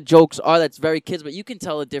what the jokes are. That's very kids, but you can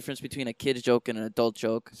tell the difference between a kid's joke and an adult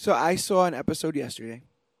joke. So I saw an episode yesterday,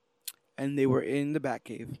 and they were in the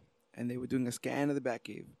Batcave, and they were doing a scan of the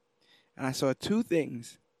Batcave, and I saw 2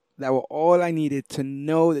 things that were all I needed to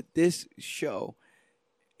know that this show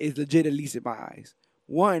is legit, at least in my eyes.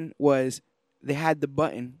 One was they had the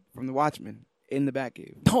button from the Watchmen in the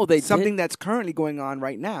Batcave. Oh, they Something did? that's currently going on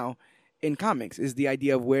right now in comics is the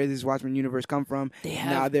idea of where this Watchmen universe come from. They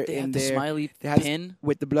now have, they're they in have the there. smiley They have pin.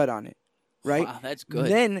 with the blood on it, right? Wow, that's good.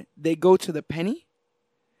 Then they go to the penny,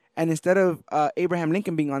 and instead of Abraham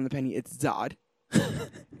Lincoln being on the penny, it's Zod.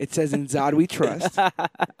 It says, "In Zod we trust,"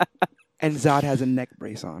 and Zod has a neck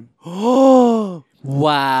brace on. Oh,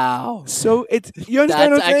 wow. So it's, you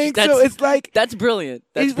understand what I'm saying? So it's like, That's brilliant.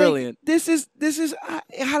 That's it's like, brilliant. this is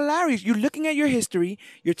hilarious. You're looking at your history.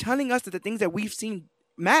 You're telling us that the things that we've seen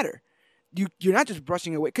matter. You're not just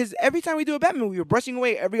brushing away, because every time we do a Batman movie, we're brushing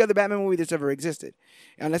away every other Batman movie that's ever existed,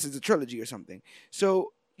 unless it's a trilogy or something.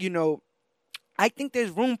 So, I think there's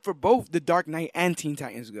room for both The Dark Knight and Teen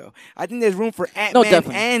Titans Go. I think there's room for Ant-Man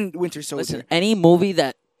definitely. and Winter Soldier. Listen, any movie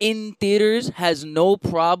that in theaters has no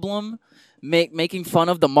problem making fun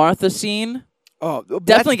of the Martha scene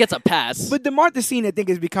definitely gets a pass. But the Martha scene, I think,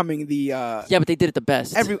 is becoming the yeah, but they did it the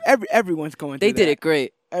best. everyone's going through They that. did it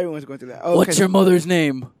great. Everyone's going through that. What's your mother's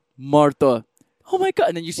name? Martha. Oh my god!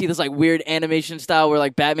 And then you see this like weird animation style where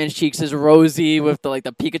like Batman's cheeks is rosy with the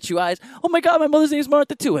Pikachu eyes. Oh my god, my mother's name is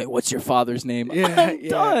Martha too. Hey, what's your father's name? I'm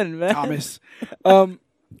done, man. Thomas.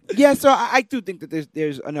 Yeah, so I do think that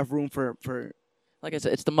there's enough room for Like I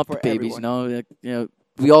said, it's the Muppet For Babies. everyone.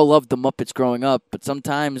 We all loved the Muppets growing up, but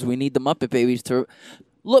sometimes we need the Muppet Babies to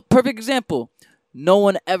look. Perfect example. No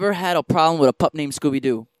one ever had a problem with a pup named Scooby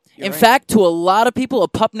Doo. In right. fact, to a lot of people, a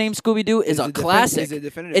pup named Scooby Doo is a classic.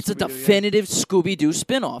 It's a definitive Scooby Doo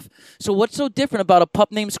spinoff. So what's so different about a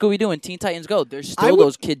pup named Scooby Doo and Teen Titans Go? There's still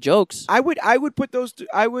those kid jokes. I would put those.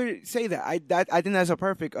 I would say that. I think that's a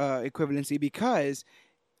perfect equivalency, because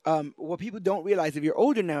what people don't realize, if you're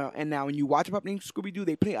older now and when you watch a pup named Scooby Doo,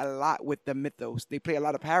 they play a lot with the mythos. They play a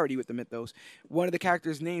lot of parody with the mythos. One of the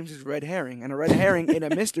characters' names is Red Herring, and a red herring in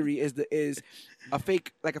a mystery is a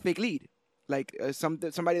fake lead. Like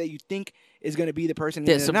somebody that you think is going to be the person.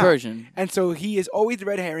 Yeah, subversion. And so he is always the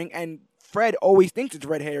red herring, and Fred always thinks it's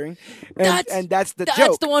red herring, and that's the joke.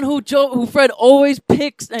 That's the one who Fred always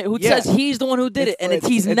picks, who says he's the one who did it, and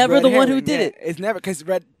he's never the one who did it. It's never, because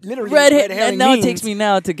red herring. And now it takes me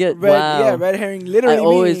now to get red herring literally. I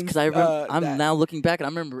always, means, because I'm now looking back and I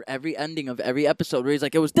remember every ending of every episode where he's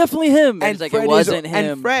like, it was definitely him, and he's like, it wasn't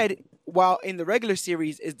him. And Fred, while in the regular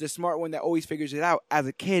series is the smart one that always figures it out, as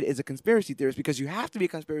a kid is a conspiracy theorist, because you have to be a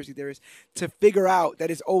conspiracy theorist to figure out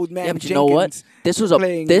that it's old man. Yeah, but Jenkins, you know what? This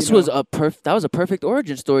was a perfect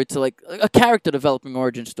origin story to like a character developing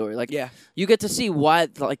origin story. Like, you get to see why,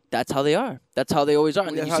 like, that's how they are. That's how they always are.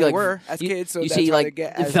 And that's then you how see they like were as kids. So you that's see how they like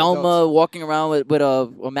get as Velma adults. walking around with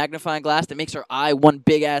a magnifying glass that makes her eye one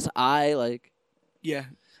big ass eye. Like,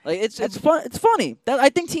 it's fun. It's funny. I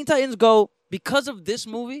think Teen Titans Go, because of this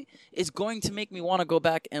movie, is going to make me want to go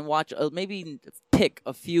back and watch, maybe pick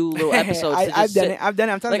a few little episodes. I've done it.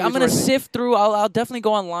 I'm telling you. I'm gonna sift through. I'll definitely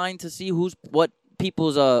go online to see what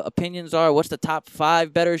people's opinions are. What's the top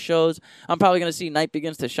 5 better shows? I'm probably gonna see Night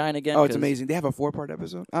Begins to Shine again. Oh, it's amazing. They have a 4-part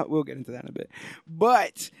episode. We'll get into that in a bit.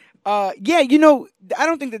 But I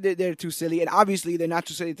don't think that they're too silly, and obviously they're not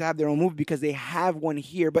too silly to have their own movie because they have one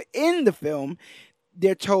here. But in the film,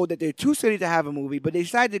 they're told that they're too silly to have a movie, but they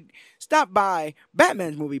decided to stop by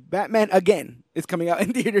Batman's movie. Batman Again is coming out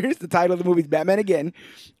in theaters. The title of the movie is Batman Again,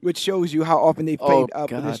 which shows you how often they've played up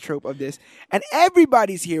with this trope of this. And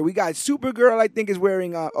everybody's here. We got Supergirl, I think, is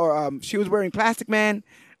wearing, she was wearing Plastic Man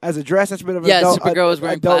as a dress. That's a bit of an Supergirl was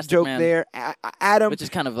wearing adult Plastic joke Man. there. Adam, which is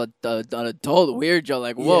kind of an adult weird joke.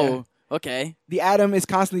 Like, whoa. Okay. The Atom is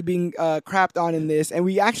constantly being crapped on in this. And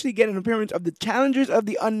we actually get an appearance of the Challengers of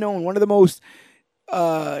the Unknown, one of the most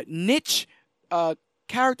niche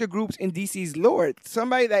character groups in DC's lore.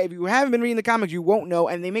 Somebody that if you haven't been reading the comics, you won't know,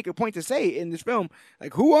 and they make a point to say in this film,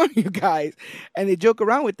 like, who are you guys? And they joke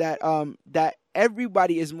around with that, that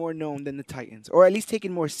everybody is more known than the Titans, or at least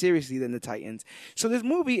taken more seriously than the Titans. So this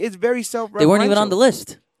movie is very self-referential. They weren't even on the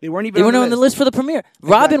list. They weren't even on the list for the premiere. Exactly.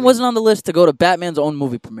 Robin wasn't on the list to go to Batman's own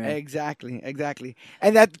movie premiere. Exactly.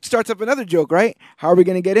 And that starts up another joke, right? How are we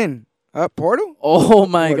going to get in? Portal. Oh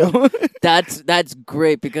my Portal. god, that's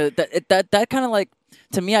great because that kind of like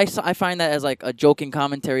to me I find that as like a joking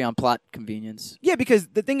commentary on plot convenience. Yeah, because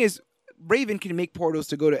the thing is, Raven can make portals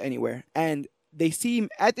to go to anywhere, and they seem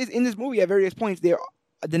in this movie at various points they're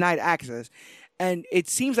denied access, and it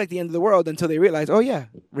seems like the end of the world until they realize, oh yeah,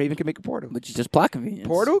 Raven can make a portal. Which is just plot convenience.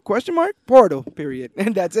 Portal? Question mark? Portal. Period.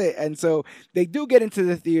 And that's it. And so they do get into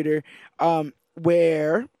the theater,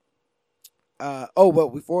 where,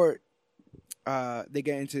 before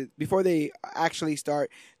before they actually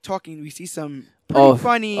start talking, we see some pretty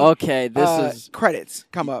funny. Okay, this is credits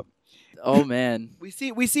come up. Oh man, we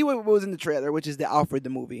see what was in the trailer, which is the Alfred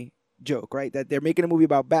the movie joke, right? That they're making a movie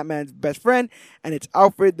about Batman's best friend, and it's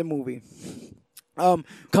Alfred the movie.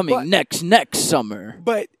 Coming next summer.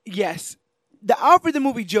 But yes, the Alfred the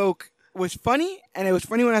movie joke was funny, and it was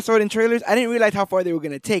funny when I saw it in trailers. I didn't realize how far they were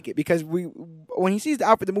gonna take it because when he sees the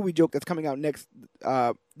Alfred the movie joke that's coming out next,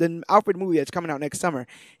 the Alfred movie that's coming out next summer,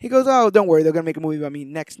 he goes, "Oh, don't worry, they're gonna make a movie about me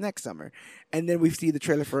next summer." And then we see the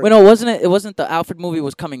trailer for. Wait, no, wasn't it? It wasn't the Alfred movie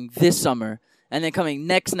was coming this summer, and then coming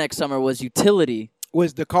next summer was Utility.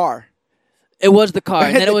 Was the car. It was the car,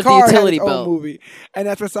 and then it was the utility belt movie, and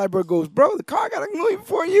that's where Cyborg goes, "Bro, the car got a movie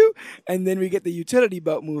before you," and then we get the utility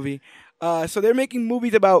belt movie. So they're making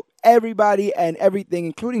movies about everybody and everything,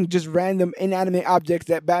 including just random inanimate objects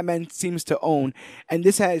that Batman seems to own, and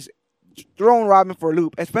this has thrown Robin for a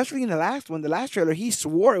loop, especially in the last one. The last trailer, he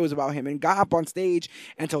swore it was about him and got up on stage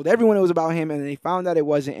and told everyone it was about him, and they found out it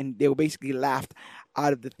wasn't, and they were basically laughed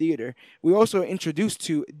out of the theater. We also introduced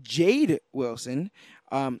to Jade Wilson,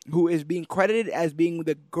 who is being credited as being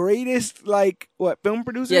the greatest, film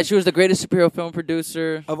producer? Yeah, she was the greatest superhero film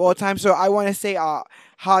producer of all time. So I want to say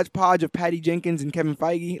hodgepodge of Patty Jenkins and Kevin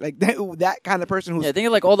Feige, like that kind of person who's... Yeah, think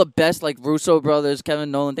of like all the best like Russo brothers,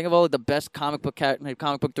 Kevin Nolan. Think of all the best comic book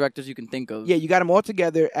directors you can think of. Yeah, you got them all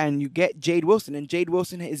together, and you get Jade Wilson, and Jade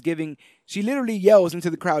Wilson is giving... She literally yells into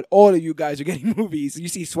the crowd, "All of you guys are getting movies." You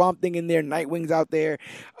see Swamp Thing in there, Nightwing's out there,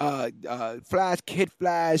 Flash, Kid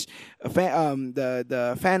Flash,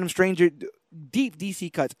 the Phantom Stranger, deep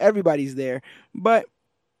DC cuts. Everybody's there, but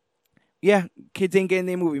yeah, kids ain't getting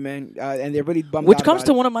their movie, man, and they're really bummed. Which comes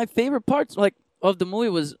to one of my favorite parts, of the movie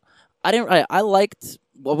was I liked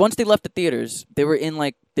once they left the theaters, they were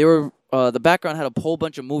the background had a whole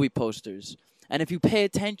bunch of movie posters. And if you pay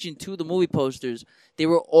attention to the movie posters, they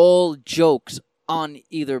were all jokes on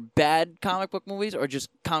either bad comic book movies or just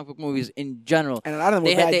comic book movies in general. And a lot of them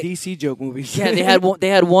were bad DC joke movies. Yeah, they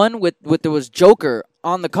had one with there was Joker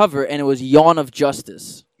on the cover, and it was Yawn of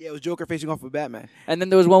Justice. Yeah, it was Joker facing off with Batman. And then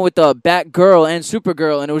there was one with Batgirl and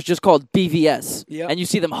Supergirl, and it was just called BVS. Yep. And you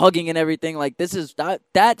see them hugging and everything. Like,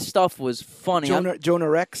 that stuff was funny. Jonah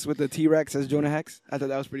Rex with the T-Rex as Jonah Hex. I thought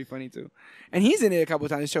that was pretty funny, too. And he's in it a couple of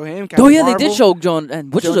times. They show him. They did show Jonah,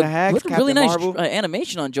 which was Hex, a really nice Marvel.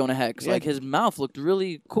 animation on Jonah Hex. Yeah. Like, his mouth looked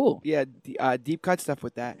really cool. Yeah, deep cut stuff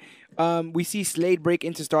with that. We see Slade break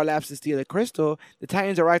into Star Labs to steal a crystal. The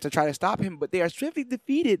Titans arrive to try to stop him, but they are swiftly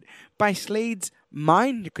defeated by Slade's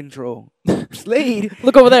mind control. Slade...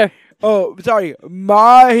 Look over there. Oh, sorry.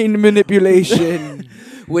 Mind manipulation.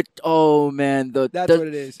 That's what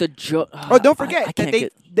it is. Don't forget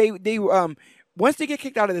that they once they get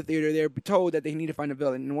kicked out of the theater, they're told that they need to find a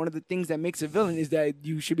villain. And one of the things that makes a villain is that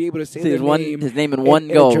you should be able to say his name in one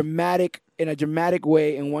go. In a dramatic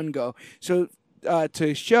way in one go. So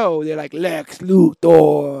to show, they're like, Lex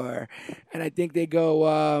Luthor. And I think they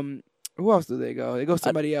go, who else do they go? They go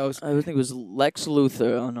somebody else. I think it was Lex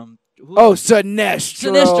Luthor on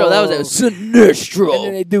Sinestro. Sinestro, that was it. Sinestro. And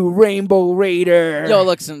then they do Rainbow Raider. Yo,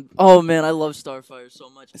 listen. Oh, man, I love Starfire so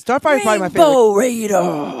much. Starfire is probably my favorite. Rainbow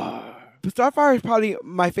Raider. Starfire is probably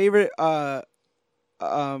my favorite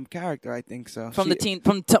character, I think so. From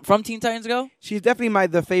Teen Titans Go? She's definitely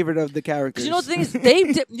the favorite of the characters. You know what the thing is,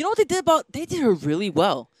 they did her really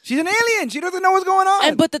well. She's an alien. She doesn't know what's going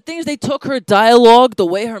on. But the thing is, they took her dialogue, the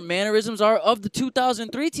way her mannerisms are of the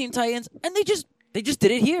 2003 Teen Titans, and they just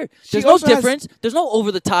did it here. There's no difference. There's no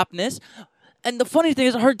over the topness. And the funny thing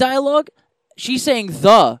is, her dialogue, she's saying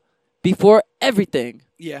 "the" before everything.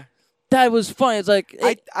 Yeah. That was funny. It's like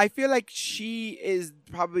I feel like she is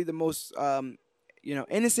probably the most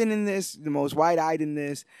innocent in this, the most wide-eyed in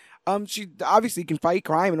this. She obviously can fight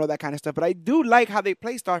crime and all that kind of stuff, but I do like how they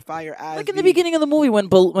play Starfire as like in the beginning of the movie when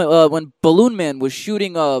Balloon Man was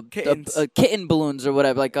shooting kitten balloons or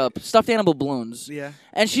whatever, like stuffed animal balloons. Yeah.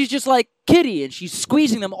 And she's just like Kitty, and she's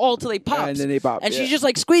squeezing them all till they pop. Yeah, and then they pop. And she's just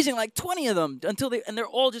like squeezing like 20 of them and they're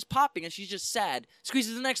all just popping, and she's just sad.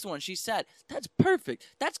 Squeezes the next one, she's sad. That's perfect.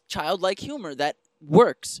 That's childlike humor that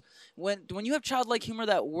works. When you have childlike humor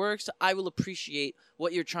that works, I will appreciate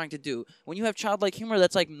what you're trying to do. When you have childlike humor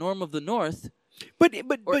that's like Norm of the North or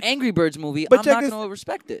Angry Birds movie, I'm not going to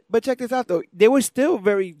respect it. But check this out though. There was still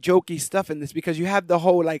very jokey stuff in this because you have the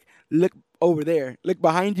whole like look over there, look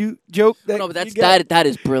behind you joke. No, but that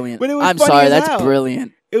is brilliant. But it was I'm funny sorry, as that's hell.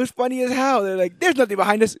 brilliant. It was funny as hell. They're like, "There's nothing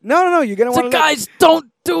behind us." No, you're gonna want to. Guys, don't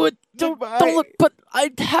do it. Don't behind. look. But I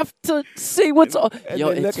have to see what's. And Yo,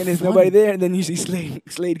 then it's look, and there's funny. nobody there, and then you see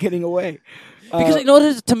Slade getting away. Because you know what it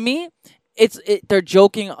is, to me, they're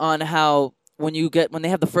joking on how when they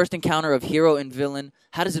have the first encounter of hero and villain,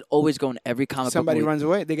 how does it always go in every comic book Somebody movie? runs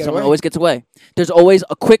away. They get Someone away. always gets away. There's always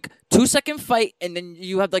a quick 2-second fight, and then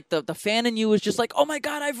you have like the fan in you is just like, oh my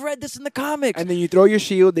god, I've read this in the comics. And then you throw your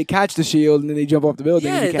shield. They catch the shield, and then they jump off the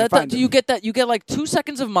building. and you can't find them. You get that. You get like 2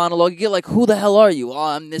 seconds of monologue. You get like, who the hell are you? Oh,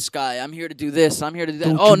 I'm this guy. I'm here to do this. I'm here to do that.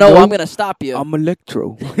 Don't Oh you no, know? I'm gonna stop you. I'm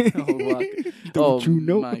Electro. Oh you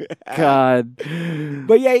know? my god.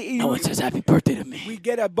 But yeah, No one says happy birthday to me. we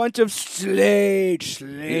get a bunch of Slade.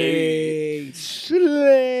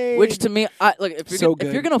 Which to me, if So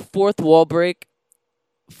you're good. gonna fourth wall break,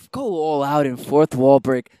 go all out in fourth wall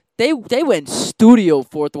break. They went studio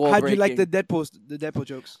fourth wall How'd breaking. you like the Deadpool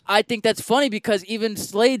jokes? I think that's funny because even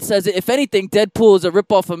Slade says it. If anything, Deadpool is a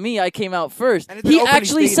ripoff of me. I came out first. And it's been He openly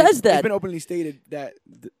actually stated- says that. It's been openly stated that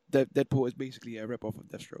Deadpool is basically a ripoff of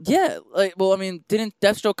Deathstroke. Yeah, didn't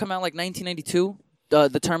Deathstroke come out like 1992?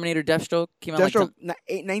 The Terminator Deathstroke came out Deathstroke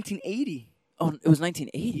 1980. oh, it was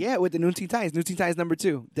 1980. Yeah, with the New Teen Titans. New Teen Titans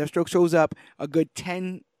 #2. Deathstroke shows up a good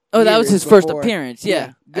 10. Oh, that was years his first before. appearance.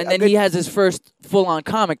 Yeah, and A then good- he has his first full-on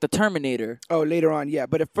comic, The Terminator. Oh, later on, yeah.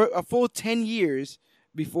 But a full 10 years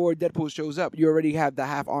before Deadpool shows up, you already have the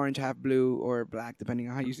half orange, half blue, or black, depending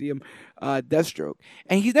on how you see him, Deathstroke.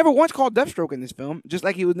 And he's never once called Deathstroke in this film, just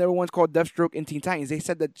like he was never once called Deathstroke in Teen Titans. They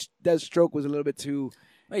said that Deathstroke was a little bit too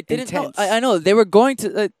Wait, didn't intense. I know they were going to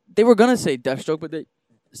say Deathstroke, but they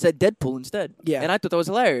said Deadpool instead. Yeah. and I thought that was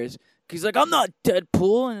hilarious. He's like, I'm not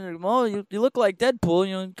Deadpool, and well, you look like Deadpool.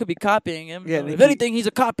 You could be copying him. Yeah, if anything, he's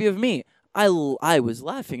a copy of me. I was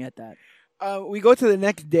laughing at that. We go to the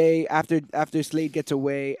next day after Slade gets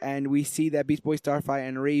away, and we see that Beast Boy, Starfire,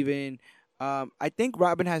 and Raven. I think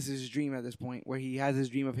Robin has his dream at this point, where he has his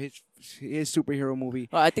dream of his superhero movie.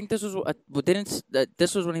 Well, I think this was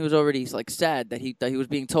this was when he was already like sad that he was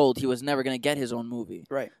being told he was never gonna get his own movie.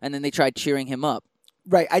 Right. And then they tried cheering him up.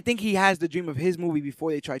 Right. I think he has the dream of his movie before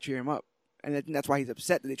they try to cheer him up, and I think that's why he's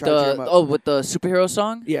upset that they try to cheer him up. With the superhero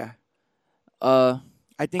song. Yeah. I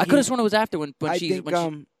think could have sworn it was after when I she. think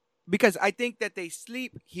when she because I think that they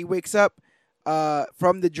sleep. He wakes up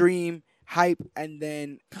from the dream, hype, and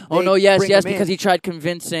then. Oh they no! Yes, bring yes, him in. because he tried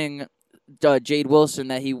convincing Jade Wilson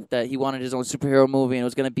that he wanted his own superhero movie and it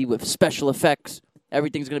was going to be with special effects.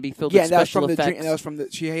 Everything's going to be filled Yeah, with and that was special from the effects. dream. And that was from the.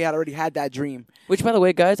 She had already had that dream. Which, by the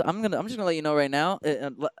way, guys, I'm just gonna let you know right now.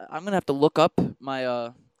 I'm gonna have to look up my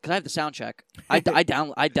because I have the soundtrack. I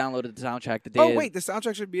downloaded the soundtrack the day. Oh wait, the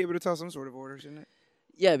soundtrack should be able to tell some sort of order, shouldn't it?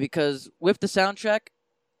 Yeah, because with the soundtrack,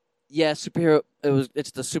 yeah, superhero. It's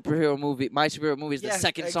the superhero movie. My superhero movie is the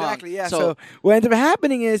second song. Exactly. Yeah. So what ends up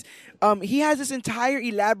happening is, he has this entire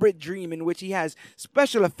elaborate dream in which he has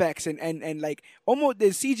special effects and like almost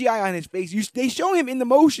there's CGI on his face. They show him in the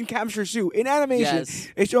motion capture suit in animation. Yes.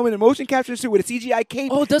 They show him in the motion capture suit with a CGI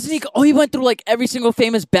cape. Oh, doesn't he? Oh, he went through like every single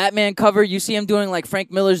famous Batman cover. You see him doing like Frank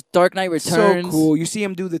Miller's Dark Knight Returns. So cool. You see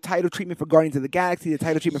him do the title treatment for Guardians of the Galaxy, the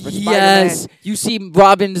title treatment for Spider-Man. Yes, you see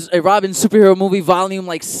Robin's superhero movie volume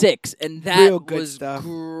 6, and that Real good was stuff.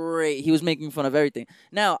 great. He was making fun of everything.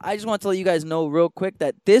 Now, I just want to let you guys know real quick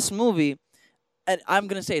that this movie, and I'm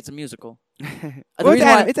gonna say it's a musical. Well,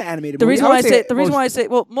 it's an animated The movie. reason I why would I say most-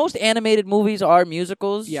 well, most animated movies are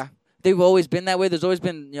musicals. Yeah. They've always been that way. There's always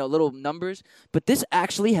been little numbers, but this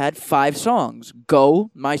actually had 5 songs. Go,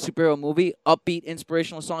 My Superhero Movie, upbeat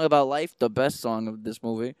inspirational song about life, the best song of this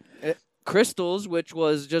movie. Crystals, which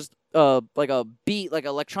was just like a beat, like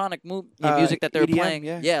electronic music that they were EDM,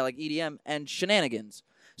 playing. yeah. Like EDM and Shenanigans.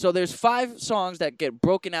 So there's 5 songs that get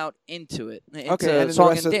broken out into it. Into Okay, and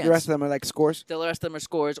song the and dance. rest of them are like scores. The rest of them are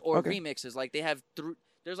scores or Okay. remixes. Like they have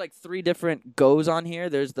there's like 3 different goes on here.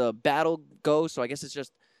 There's the battle go, so I guess it's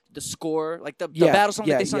just the score, like the battle song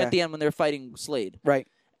that they sung at the end when they were fighting Slade. Right.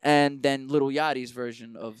 And then Little Yachty's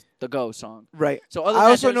version of the Go song. Right. So other I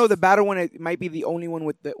than also that, know the battle one. It might be the only one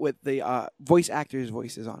with the voice actors'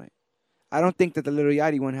 voices on it. I don't think that the Little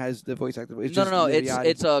Yachty one has the voice actor. It's no. just Lil Yachty.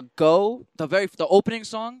 It's a Go. The opening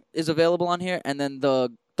song is available on here, and then the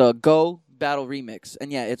Go battle remix.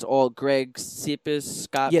 And yeah, it's all Greg Sipis,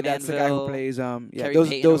 Scott. Yeah, that's the guy who Manville, plays. Kerry Those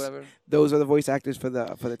Payton or whatever. those are the voice actors for the.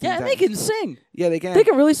 Teen Yeah, and they Titans. can sing. Yeah, they can. They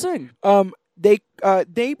can really sing.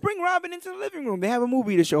 they bring Robin into the living room. They have a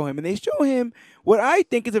movie to show him, and they show him what I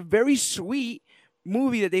think is a very sweet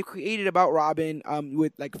movie that they created about Robin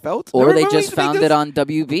with like felt. Or Remember they when we just used to make found this? it on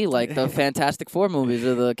WB, like the Fantastic Four movies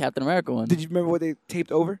or the Captain America one. Did you remember what they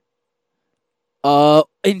taped over?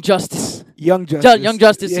 Injustice. Young Justice. Young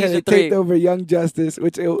Justice yeah, season they 3. taped over Young Justice,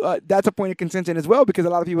 which that's a point of contention as well because a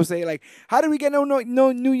lot of people say like, how do we get no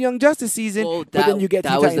new Young Justice season? Well, but then you get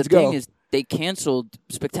that Teen was Titans the Go. thing is they canceled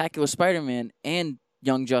Spectacular Spider-Man and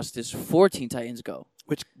Young Justice for Teen Titans Go.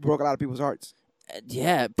 Which broke a lot of people's hearts.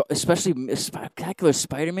 Yeah, but especially Spectacular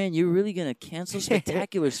Spider-Man. You're really gonna cancel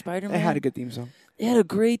Spectacular Spider-Man? It had a good theme song. It had a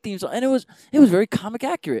great theme song, and it was very comic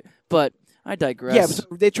accurate. But I digress. Yeah, so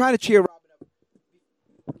they try to cheer Robin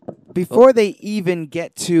up before they even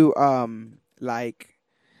get to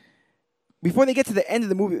before they get to the end of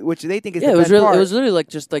the movie, which they think is the it was best really part. it was literally like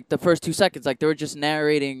just like the first 2 seconds, like they were just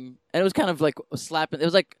narrating, and it was kind of like a slapping. It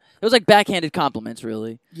was like backhanded compliments,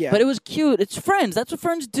 really. Yeah, But it was cute. It's friends. That's what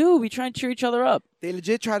friends do. We try and cheer each other up. they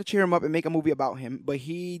legit try to cheer him up and make a movie about him, but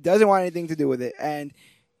he doesn't want anything to do with it. And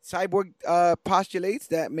Cyborg postulates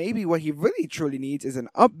that maybe what he really truly needs is an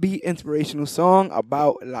upbeat, inspirational song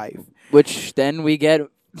about life. Which then we get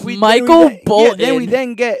Then Michael we Bolton. then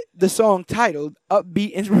we get the song titled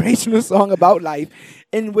 "Upbeat Inspirational Song About Life,"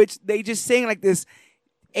 in which they just sing like this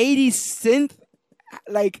 80s synth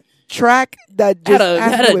like track that just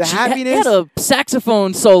has to do with happiness. had a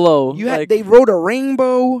saxophone solo. They wrote a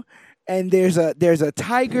rainbow, and there's a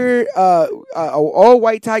tiger, a all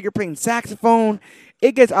white tiger playing saxophone.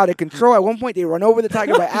 It gets out of control. At one point, they run over the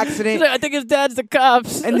tiger by accident. I think his dad's the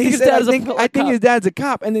cops. And they said, I think his dad's a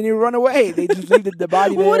cop. And then they run away. They just leave the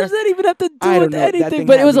body there. What does that even have to do I don't with know. That anything? thing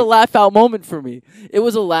But it had was me- a laugh out moment for me. It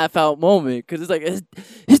was a laugh out moment because it's like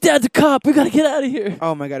his dad's a cop. We gotta get out of here.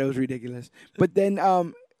 Oh my God, it was ridiculous. But then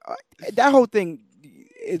that whole thing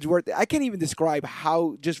is worth it. I can't even describe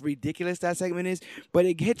how just ridiculous that segment is, but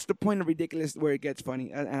it hits the point of ridiculous where it gets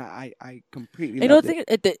funny. And I completely You know, loved the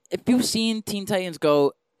it. thing, if you've seen Teen Titans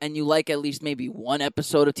Go and you like at least maybe one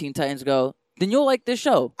episode of Teen Titans Go, then you'll like this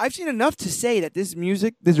show. I've seen enough to say that this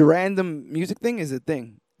random music thing is a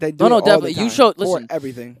thing. They do No, it all definitely. the You time showed- for listen.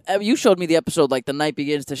 everything. You showed me the episode like The Night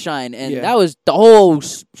Begins to Shine, and Yeah. that was the whole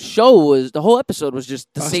the whole episode was just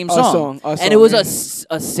the same song. And it was a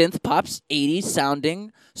synth pops 80s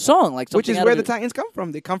sounding song, like Which is something out where of the it. Titans come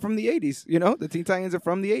from. They come from the 80s. You know, the Teen Titans are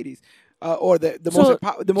from the 80s, or the So-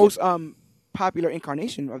 most popular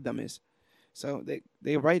incarnation of them is. So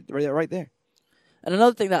they're right there. And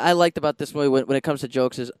another thing that I liked about this movie when it comes to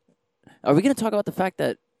jokes is, are we going to talk about the fact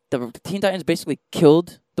that the Teen Titans basically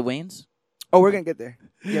killed the Waynes? Oh, we're gonna get there.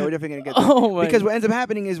 Yeah, we're definitely gonna get there. Oh my! Because what ends up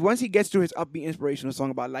happening is once he gets to his upbeat, inspirational song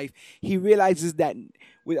about life, he realizes that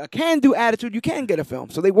with a can-do attitude, you can get a film.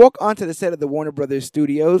 So they walk onto the set of the Warner Brothers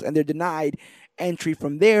studios, and they're denied entry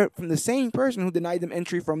from the same person who denied them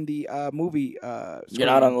entry from the movie. You're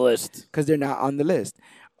not on the list. because they're not on the list.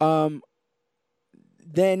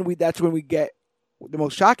 That's when we get the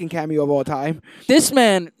most shocking cameo of all time. This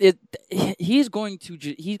man, he's going to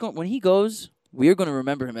when he goes, we're going to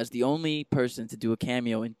remember him as the only person to do a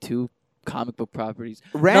cameo in 2 comic book properties.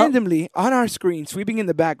 Randomly on our screen, sweeping in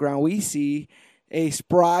the background, we see a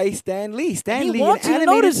spry Stan Lee. Stan Lee, wants you to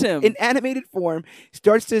notice him. in animated form,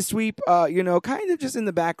 starts to sweep, kind of just in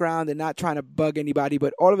the background and not trying to bug anybody,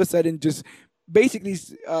 but all of a sudden just basically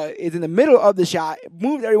is in the middle of the shot,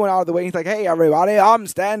 moves everyone out of the way. He's like, "Hey, everybody, I'm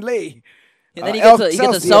Stan Lee." And then he gets a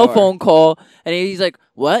cell Excelsior. phone call, and he's like,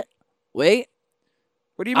 "What? Wait,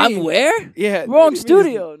 What do you mean? I'm where? Yeah, Wrong what do you mean?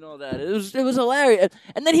 studio." And all that. It was hilarious.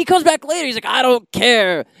 And then he comes back later. He's like, "I don't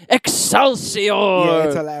care, Excelsior." Yeah,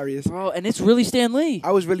 it's hilarious. Bro, and it's really Stan Lee.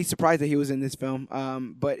 I was really surprised that he was in this film.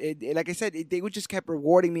 But like I said, they would just kept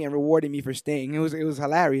rewarding me for staying. It was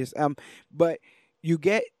hilarious. But you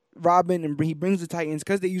get Robin and he brings the Titans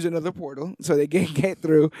because they use another portal, so they get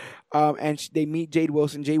through. And they meet Jade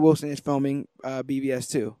Wilson. Jade Wilson is filming BVS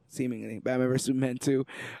 2, seemingly Batman vs Superman 2.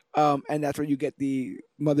 And that's where you get the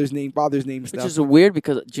mother's name, father's name stuff. Which is weird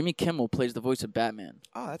because Jimmy Kimmel plays the voice of Batman.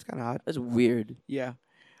 Oh, that's kind of odd. That's weird. Yeah.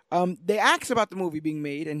 They ask about the movie being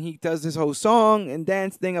made, and he does this whole song and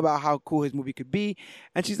dance thing about how cool his movie could be.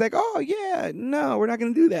 And she's like, "Oh yeah, no, we're not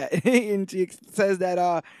gonna do that." And she says that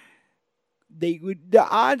the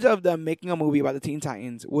odds of them making a movie about the Teen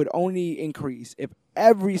Titans would only increase if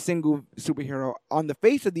every single superhero on the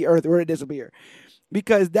face of the earth were to disappear,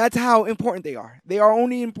 because that's how important they are. They are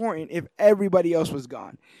only important if everybody else was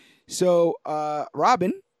gone. So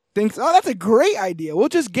Robin thinks, "Oh, that's a great idea. We'll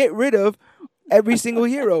just get rid of every single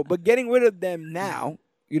hero." But getting rid of them now,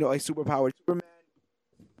 a superpowered Superman,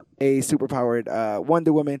 a superpowered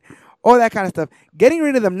Wonder Woman, all that kind of stuff. Getting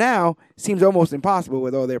rid of them now seems almost impossible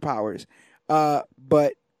with all their powers.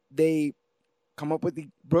 But they come up with the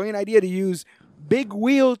brilliant idea to use big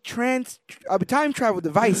wheel time travel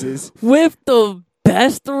devices with the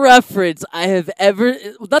best reference I have ever,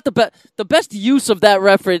 not the best use of that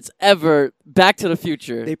reference ever. Back to the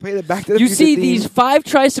Future. They play the Back to the You Future see theme. these 5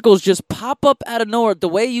 tricycles just pop up out of nowhere. The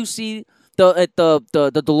way you see the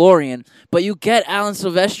DeLorean, but you get Alan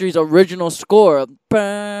Silvestri's original score.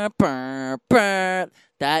 Brr, brr, brr.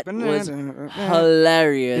 That was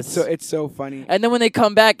hilarious. It's so funny. And then when they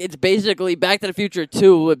come back, it's basically Back to the Future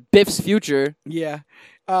 2 with Biff's future. Yeah.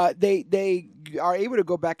 They are able to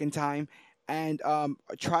go back in time and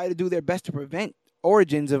try to do their best to prevent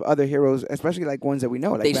origins of other heroes, especially like ones that we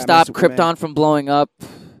know. Like They Batman, stop Superman. Krypton from blowing up.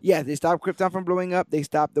 Yeah, they stopped Krypton from blowing up. They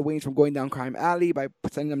stopped the Waynes from going down Crime Alley by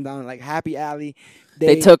sending them down like Happy Alley.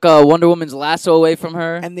 They took Wonder Woman's lasso away from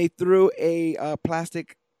her. And they threw a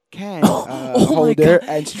plastic can Oh my holder God.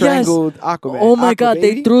 and strangled Aquaman. Oh my God! Aquababy.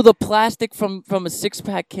 They threw the plastic from a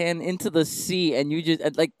 6-pack can into the sea, and you just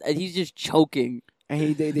and he's just choking.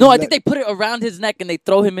 And they No, I think they put it around his neck and they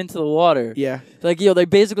throw him into the water. Yeah. Like, they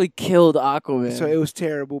basically killed Aquaman. So it was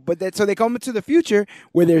terrible. But so they come into the future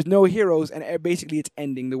where there's no heroes and basically it's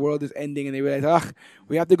ending. The world is ending and they realize,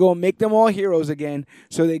 we have to go and make them all heroes again.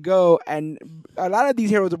 So they go, and a lot of these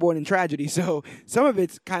heroes are born in tragedy. So some of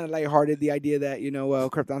it's kind of lighthearted, the idea that,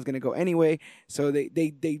 Krypton's going to go anyway. So they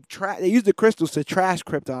use the crystals to trash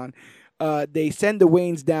Krypton. They send the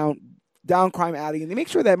Waynes down Crime Alley, and they make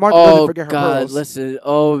sure that Martha doesn't forget her pearls. Listen.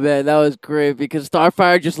 Oh, man, that was great because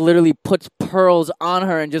Starfire just literally puts pearls on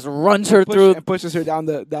her and just runs her through. And pushes her down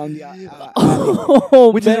the alley.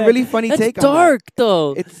 Oh, Which man. is a really funny That's take on dark,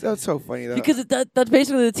 though. It's so funny, though. Because that's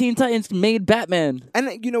basically the Teen Titans made Batman. And,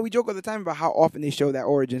 we joke all the time about how often they show that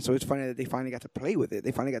origin, so it's funny that they finally got to play with it.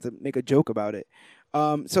 They finally got to make a joke about it.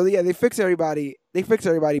 They fix everybody. They fix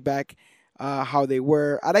everybody back how they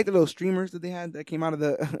were. I like the little streamers that they had that came out of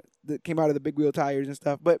the big wheel tires and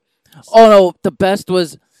stuff. But oh no, the best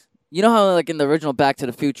was, you know how like in the original Back to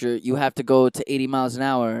the Future, you have to go to 80 miles an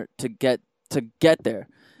hour to get there.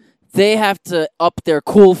 They have to up their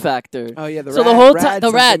cool factor. Oh yeah, the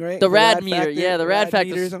rad meter, yeah, the rad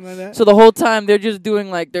factor, meter, something like that. So the whole time they're just doing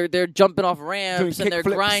like they're jumping off ramps and they're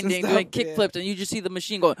grinding, doing kick flips, and you just see the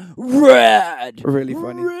machine going rad, really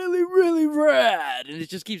funny, really rad, and it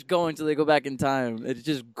just keeps going until they go back in time. It's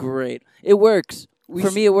just great. It works. For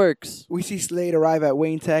me, it works. We see Slade arrive at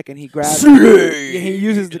Wayne Tech, and he grabs. Slade! He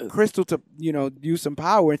uses the crystal to use some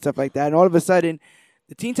power and stuff like that, and all of a sudden,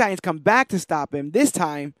 the Teen Titans come back to stop him. This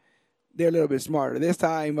time, they're a little bit smarter. This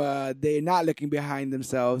time, they're not looking behind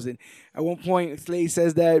themselves. And at one point, Slade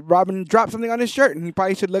says that Robin dropped something on his shirt, and he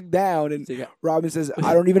probably should look down. And Robin says,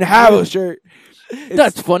 "I don't even have a shirt."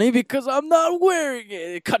 That's funny because I'm not wearing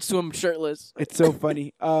it. It cuts to him shirtless. It's so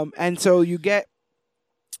funny. And so you get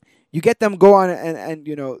them go on and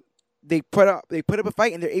they put up a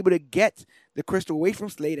fight, and they're able to get the crystal away from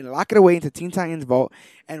Slade and lock it away into Teen Titans' vault.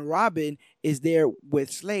 And Robin is there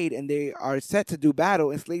with Slade, and they are set to do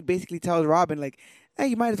battle. And Slade basically tells Robin, like, "Hey,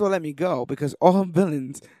 you might as well let me go because all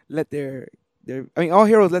villains all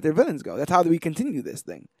heroes let their villains go. That's how we continue this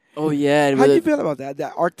thing." Oh yeah. How do you feel about that?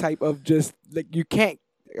 That archetype of just like you can't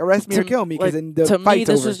arrest me or kill me because then the to fight's me,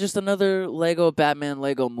 this over. was just another Batman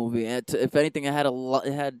Lego movie. And if anything, it had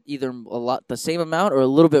it had either the same amount or a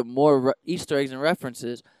little bit more Easter eggs and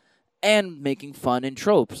references, and making fun and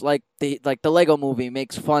tropes. Like the Lego movie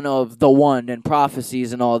makes fun of the One and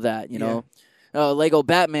prophecies and all that. You know, Lego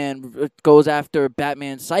Batman goes after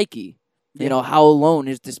Batman's psyche. You know, how alone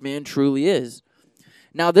this man truly is.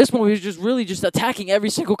 Now this movie is just attacking every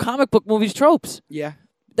single comic book movie's tropes. Yeah.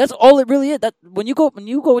 That's all it really is. That when you go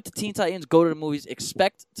with the Teen Titans, go to the movies,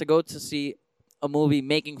 expect to go to see a movie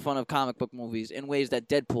making fun of comic book movies in ways that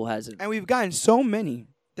Deadpool hasn't. And we've gotten so many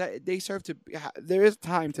that they serve to. There is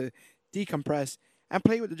time to decompress and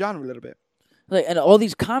play with the genre a little bit. Like, and all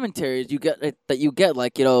these commentaries you get like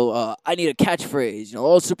I need a catchphrase.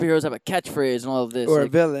 All superheroes have a catchphrase and all of this. Or a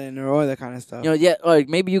villain or all that kind of stuff. Like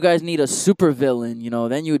maybe you guys need a super villain.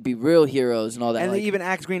 Then you would be real heroes and all that. And they even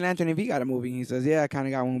asked Green Lantern if he got a movie. He says, "Yeah, I kind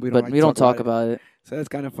of got one. But we don't talk about it. So that's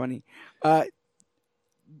kind of funny.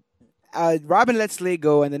 Robin lets Slade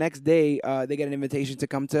go, and the next day they get an invitation to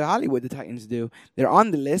come to Hollywood. The Titans do. They're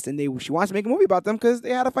on the list, and she wants to make a movie about them because they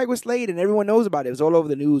had a fight with Slade, and everyone knows about it. It was all over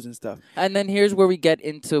the news and stuff. And then here's where we get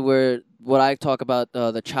into what I talk about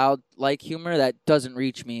the childlike humor that doesn't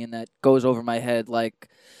reach me and that goes over my head. Like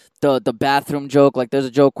the bathroom joke. Like, there's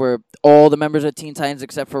a joke where all the members of Teen Titans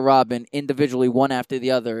except for Robin, individually, one after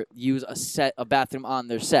the other, use a bathroom on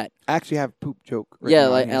their set. Actually have poop joke. Yeah,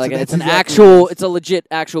 like it's an actual, it's a legit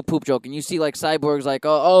actual poop joke, and you see like Cyborg's like,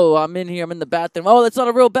 oh, I'm in here, I'm in the bathroom. Oh, that's not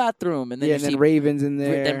a real bathroom, and then yeah, you and see then Raven's in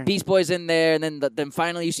there. then Beast Boy's in there, and then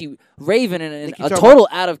finally you see Raven in keep a talking total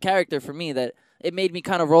out of character for me that. It made me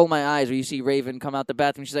kind of roll my eyes where you see Raven come out the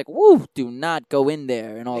bathroom. She's like, "Woo, do not go in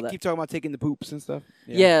there," and all They that. keep talking about taking the poops and stuff.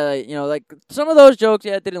 Yeah, like, like some of those jokes,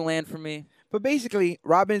 it didn't land for me. But basically,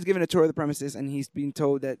 Robin is given a tour of the premises, and he's being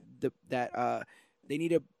told that they need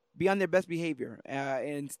to be on their best behavior.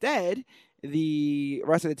 Instead, the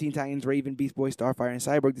rest of the Teen Titans, Raven, Beast Boy, Starfire, and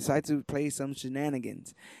Cyborg, decide to play some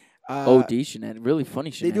shenanigans. OD shenanigans, really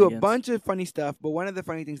funny They shenanigans. do a bunch of funny stuff, but one of the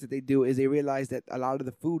funny things that they do is they realize that a lot of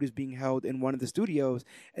the food is being held in one of the studios,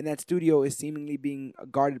 and that studio is seemingly being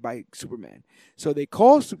guarded by Superman. So they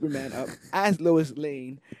call Superman up as Lois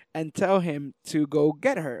Lane and tell him to go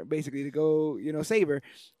get her, basically to go, save her,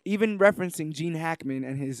 even referencing Gene Hackman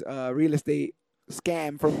and his real estate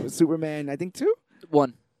scam from Superman, I think 2?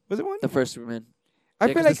 One. Was it 1? The first Superman.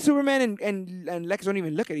 I feel like Superman and Lex don't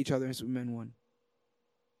even look at each other in Superman 1.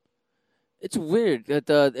 It's weird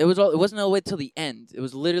that it wasn't all the way till the end. It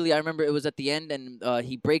was literally, I remember it was at the end, and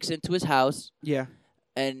he breaks into his house. Yeah.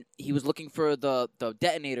 And he was looking for the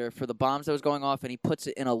detonator for the bombs that was going off, and he puts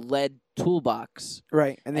it in a lead toolbox.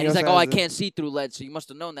 Right. And he's like, I can't see through lead, so you must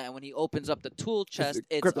have known that. And when he opens up the tool chest,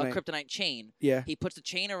 it's a kryptonite chain. Yeah. He puts the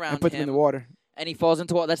chain around and puts him in the water. And he falls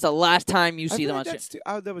into water. That's the last time you see them on screen.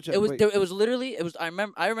 I'll double check. It was literally. I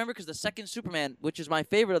remember because the second Superman, which is my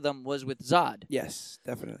favorite of them, was with Zod. Yes,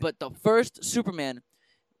 definitely. But the first Superman,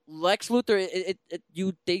 Lex Luthor,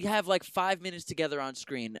 they have like 5 minutes together on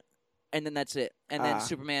screen, and then that's it. And then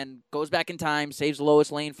Superman goes back in time, saves Lois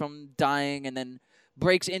Lane from dying, and then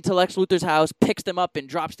breaks into Lex Luthor's house, picks them up, and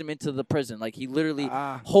drops them into the prison. Like, he literally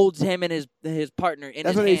holds him and his partner in his hand.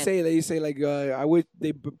 That's what they say. They say, like, I would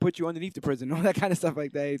they put you underneath the prison, all that kind of stuff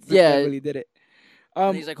like that. Yeah. They really did it.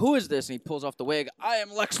 And he's like, who is this? And he pulls off the wig. I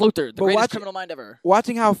am Lex Luthor, the greatest criminal mind ever.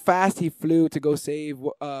 Watching how fast he flew to go save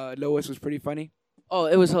Lois was pretty funny. Oh,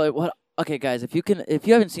 it was like, what? Okay, guys, if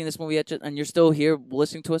you haven't seen this movie yet and you're still here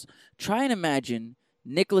listening to us, try and imagine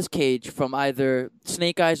Nicolas Cage from either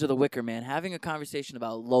Snake Eyes or The Wicker Man having a conversation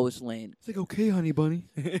about Lois Lane. It's like, okay, honey bunny.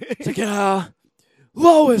 It's like, yeah,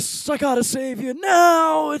 Lois, I gotta save you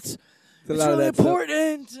now. It's really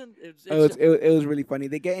important. And it was really funny.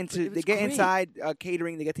 They get inside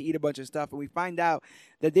catering. They get to eat a bunch of stuff, and we find out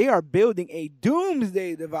that they are building a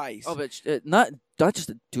doomsday device. Oh, but not just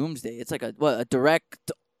a doomsday. It's like a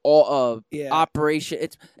direct operation.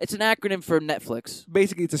 It's an acronym for Netflix.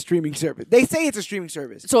 Basically, it's a streaming service. They say it's a streaming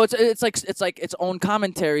service. So it's like its own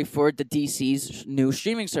commentary for the DC's new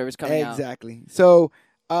streaming service coming out. Exactly. So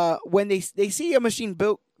when they see a machine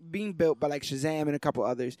being built by like Shazam and a couple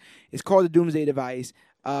others, it's called the Doomsday Device.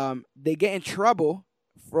 They get in trouble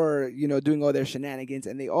for doing all their shenanigans,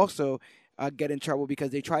 and they also get in trouble because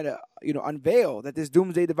they try to unveil that this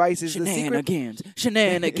doomsday device is the secret.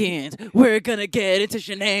 Shenanigans. We're gonna get into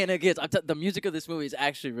shenanigans. The music of this movie is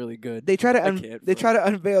actually really good. They try to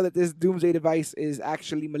unveil that this doomsday device is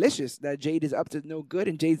actually malicious. That Jade is up to no good,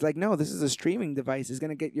 and Jade's like, no, this is a streaming device. It's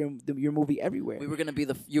gonna get your movie everywhere. We were gonna be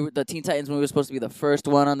the Teen Titans movie was supposed to be the first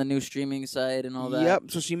one on the new streaming site and all that. Yep.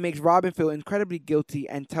 So she makes Robin feel incredibly guilty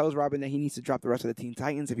and tells Robin that he needs to drop the rest of the Teen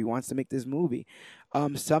Titans if he wants to make this movie.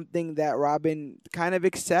 Something that Robin kind of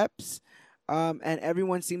accepts, and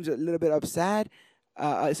everyone seems a little bit sad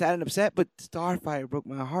and upset. But Starfire broke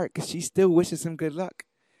my heart because she still wishes him good luck.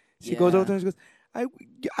 She goes over to him and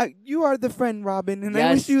goes, you are the friend, Robin, and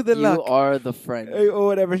I wish you the luck. You are the friend, or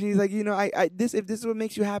whatever. She's like, if this is what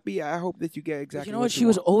makes you happy, I hope that you get exactly. You know what? She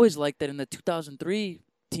was always like that in the 2003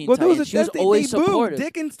 Teen Titans. She was always supportive.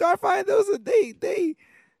 Dick and Starfire, those are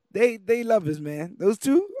They love us, man. Those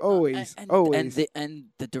two, always. And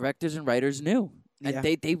the directors and writers knew. And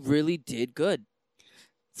they really did good.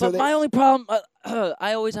 So but my only problem,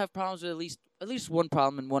 I always have problems with at least one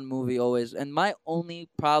problem in one movie always. And my only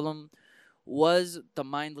problem was the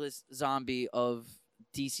mindless zombie of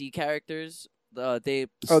DC characters. The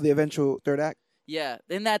eventual third act? Yeah.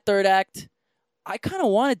 In that third act, I kind of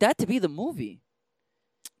wanted that to be the movie.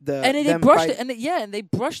 They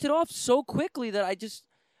brushed it off so quickly that I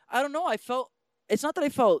don't know. It's not that I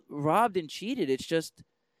felt robbed and cheated.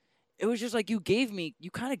 It was just like you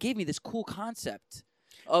kind of gave me this cool concept.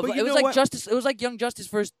 It was like Justice. It was like Young Justice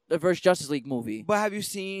versus Justice League movie. But have you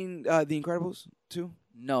seen The Incredibles 2?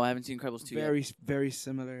 No, I haven't seen Incredibles 2 yet. Very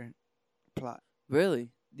similar plot. Really?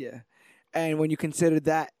 Yeah. And when you consider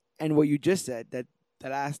that and what you just said, that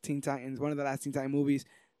one of the last Teen Titan movies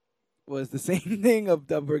was the same thing of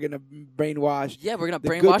that we're gonna brainwash. Yeah, we're gonna the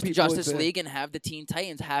good brainwash the people Justice to- League and have the Teen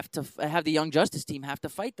Titans have to have the Young Justice team have to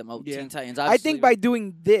fight them. Oh, Yeah. Teen Titans. I Obviously, think by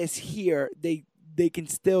doing this here, they can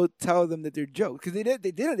still tell them that they're jokes because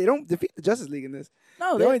they don't defeat the Justice League in this.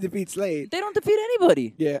 no, They only defeat Slade. they don't defeat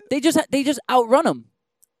anybody. Yeah, They just outrun them.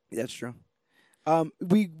 that's true. But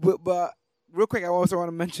real quick, I also want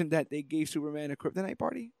to mention that they gave Superman a kryptonite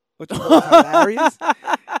party, which was hilarious.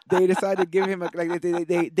 They decided to give him they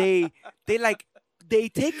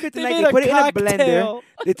take kryptonite, they put it in a blender.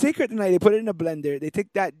 They take kryptonite, they put it in a blender. They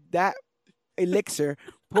take that elixir,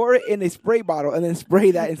 pour it in a spray bottle, and then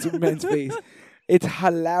spray that in Superman's face. It's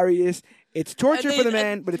hilarious. It's torture for the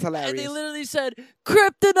man, but it's hilarious. And they literally said,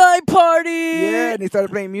 Kryptonite party! Yeah, and they started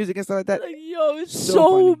playing music and stuff like that. Like, yo, it's So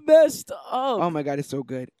so funny. messed up. Oh my god, it's so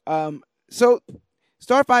good. So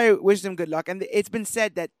Starfire wishes them good luck, and it's been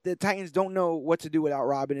said that the Titans don't know what to do without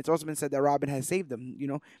Robin. It's also been said that Robin has saved them,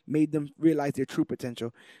 made them realize their true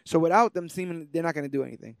potential. So without them, they're not going to do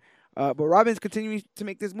anything. But Robin's continuing to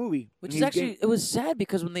make this movie, Which And is he's actually, it was sad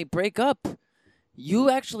because when they break up, you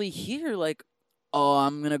actually hear like, oh,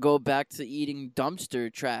 I'm going to go back to eating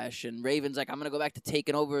dumpster trash. And Raven's like, I'm going to go back to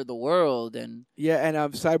taking over the world. And and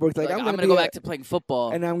Cyborg's like, I'm going to go back to playing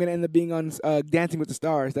football. and I'm going to end up being on Dancing with the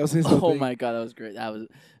Stars. That was his whole Oh thing. my god, that was great. That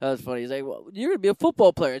was funny. He's like, well, you're gonna be a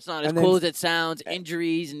football player. It's not as And then- cool as it sounds.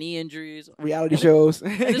 Injuries, knee injuries. Reality shows.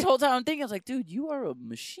 And this whole time I'm thinking, I was like, dude, you are a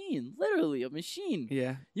machine. Literally a machine.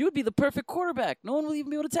 Yeah. You would be the perfect quarterback. No one will even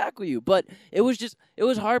be able to tackle you. But it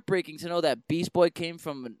was heartbreaking to know that Beast Boy came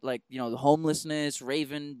from the homelessness.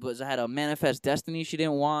 Raven had a manifest destiny she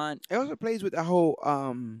didn't want. It also plays with the whole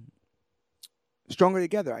stronger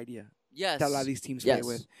together idea Yes. that a lot of these teams Yes.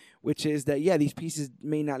 play with, which is that these pieces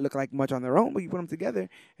may not look like much on their own, but you put them together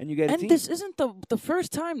and you get a And team. this isn't the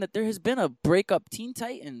first time that there has been a breakup Teen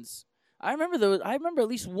Titans. I remember at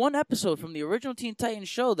least one episode from the original Teen Titans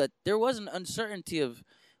show that there was an uncertainty of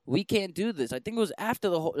we can't do this. I think it was after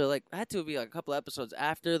the whole had to be like a couple episodes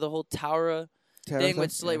after the whole Tara thing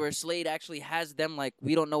with Slade, where Slade actually has them like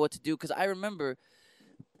we don't know what to do. Because I remember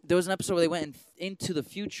there was an episode where they went into the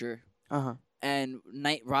future. And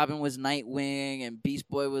Robin was Nightwing, and Beast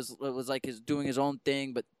Boy was like doing his own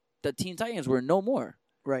thing, but the Teen Titans were no more.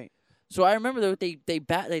 Right. So I remember that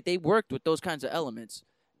they worked with those kinds of elements,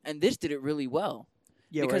 and this did it really well.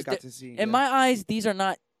 Yeah, because what I got to see. In my eyes, these are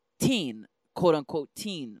not quote unquote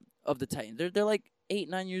teen of the Titans. They're like 8,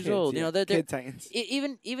 9 years Kids, old. yeah. They're Kid Titans.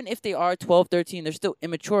 even if they are 12, 13, they're still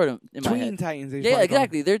immature in my Tween head. Titans. Yeah,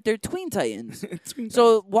 exactly. They're tween Titans.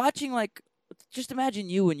 So watching just imagine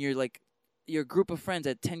you and your group of friends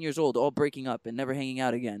at 10 years old all breaking up and never hanging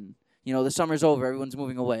out again. The summer's over, everyone's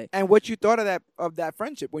moving away. And what you thought of that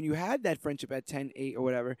friendship when you had that friendship at 10, 8, or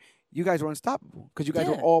whatever, you guys were unstoppable because you guys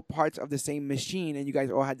were all parts of the same machine and you guys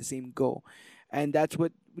all had the same goal. And that's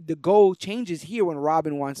what the goal changes here when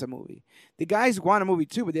Robin wants a movie. The guys want a movie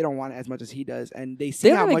too, but they don't want it as much as he does, and they see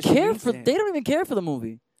how much They don't even care for the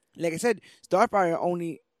movie. Like I said, Starfire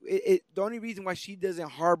the only reason why she doesn't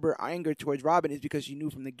harbor anger towards Robin is because she knew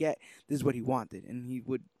from the get this is what he wanted, and he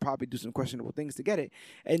would probably do some questionable things to get it.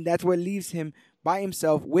 And that's what leaves him by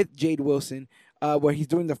himself with Jade Wilson, where he's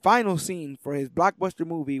doing the final scene for his blockbuster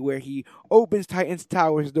movie where he opens Titan's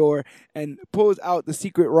Tower's door and pulls out the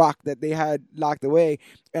secret rock that they had locked away,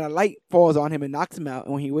 and a light falls on him and knocks him out.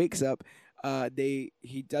 And when he wakes up,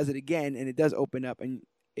 he does it again, and it does open up, and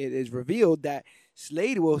it is revealed that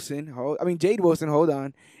Jade Wilson,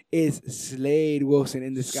 is Slade Wilson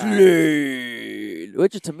in disguise. Slade.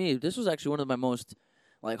 Which to me, this was actually one of my most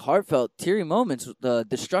heartfelt, teary moments. The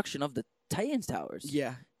destruction of the Titans Towers.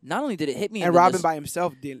 Yeah. Not only did it hit me, and Robin by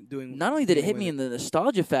himself doing. Not only did it hit me in the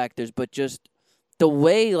nostalgia factors, but just the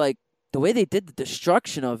way they did the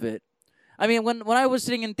destruction of it. I mean, when I was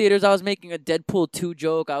sitting in theaters, I was making a Deadpool 2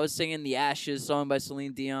 joke. I was singing the Ashes song by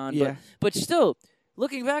Celine Dion. Yeah. But still,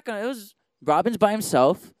 looking back on it, it was Robin's by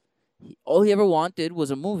himself. All he ever wanted was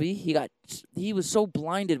a movie. He was so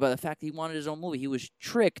blinded by the fact that he wanted his own movie. He was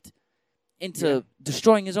tricked into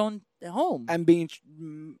destroying his own home and being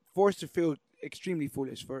forced to feel extremely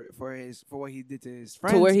foolish for what he did to his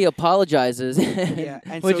friends. To where he apologizes,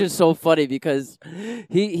 which is so funny because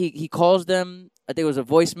he calls them. I think it was a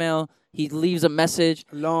voicemail. He leaves a message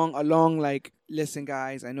along like, listen,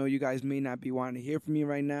 guys, I know you guys may not be wanting to hear from me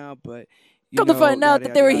right now, but come to find out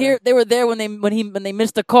that they were here. They were there when they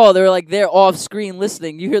missed the call. They were there off screen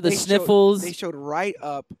listening. You hear the sniffles. They showed right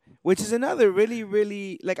up which is another really,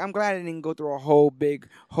 really like. I'm glad I didn't go through a whole big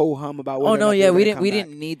ho hum about. Oh whether or no, not yeah, they're we gonna didn't come we back.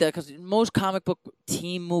 didn't need that because most comic book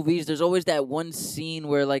team movies, there's always that one scene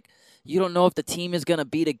where like you don't know if the team is gonna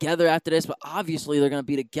be together after this, but obviously they're gonna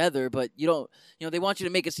be together. But you don't, they want you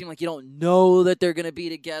to make it seem like you don't know that they're gonna be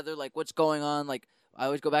together. Like what's going on? Like I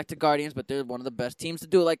always go back to Guardians, but they're one of the best teams to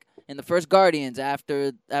do it. Like in the first Guardians,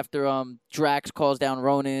 after Drax calls down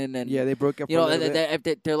Ronan, and Yeah, they broke up. you for know, a little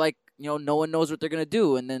bit. they're like, no one knows what they're gonna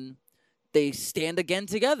do, and then they stand again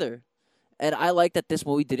together. And I like that this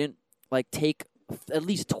movie didn't like take at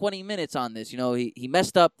least 20 minutes on this. He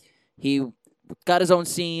messed up. He got his own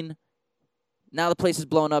scene. Now the place is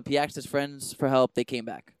blown up. He asked his friends for help. They came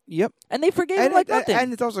back. Yep. And they forgave him like nothing.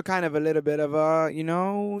 And it's also kind of a little bit of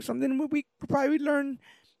something we probably learn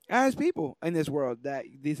as people in this world, that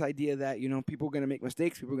this idea that people are gonna make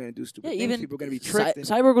mistakes, people are gonna do stupid things, people are gonna be tricked.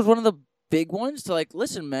 Cyborg was one of the big ones to like,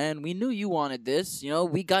 listen, man, we knew you wanted this.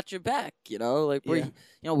 We got your back. Like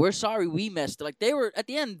we're sorry we messed. Like they were at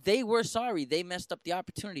the end, they were sorry they messed up the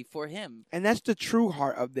opportunity for him. And that's the true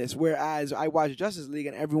heart of this. Whereas I watch Justice League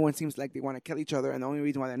and everyone seems like they want to kill each other, and the only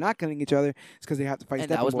reason why they're not killing each other is because they have to fight. And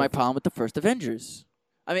that was my problem with the first Avengers.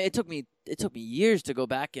 I mean, it took me years to go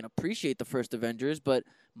back and appreciate the first Avengers, but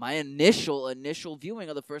my initial viewing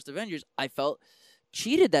of the first Avengers, I felt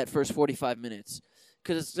cheated that first 45 minutes.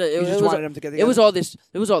 Because it was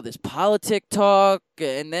all this politic talk,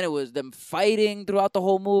 and then it was them fighting throughout the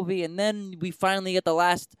whole movie, and then we finally get the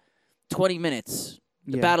last 20 minutes,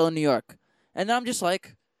 the battle in New York, and then I'm just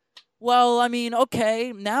like, well, I mean,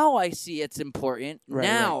 okay, now I see it's important.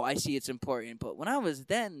 I see it's important, but when I was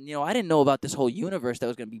then, I didn't know about this whole universe that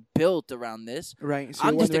was going to be built around this. Right. So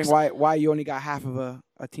you're wondering why you only got half of a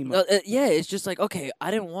team up. Yeah, it's just like, okay, I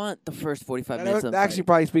didn't want the first 45 minutes. That actually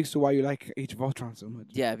probably speaks to why you like Age of Ultron so much.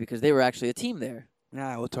 Yeah, because they were actually a team there.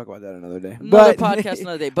 Nah, we'll talk about that another day. Podcast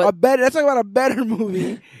another day. But let's talk about a better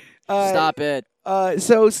movie. Stop it.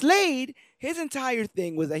 So Slade, his entire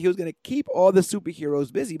thing was that he was going to keep all the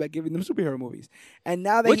superheroes busy by giving them superhero movies. And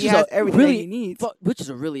now that he has everything he needs. Which is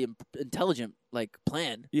a really intelligent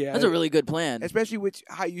plan. Yeah. That's a really good plan. Especially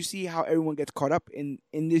how you see how everyone gets caught up in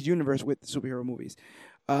this universe with the superhero movies.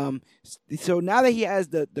 So now that he has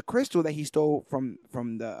the crystal that he stole from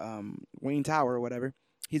the Wayne Tower or whatever,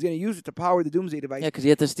 he's going to use it to power the Doomsday device. Yeah, because he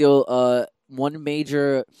had to steal one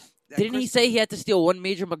major... Didn't he say he had to steal one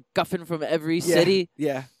major MacGuffin from every city?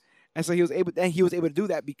 Yeah. And so he was able to do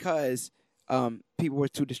that because people were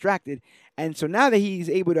too distracted. And so now that he's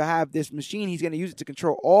able to have this machine, he's going to use it to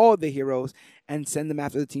control all the heroes and send them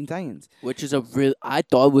after the Teen Titans. Which is I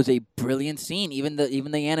thought was a brilliant scene. Even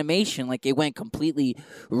the animation, like it went completely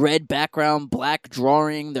red background, black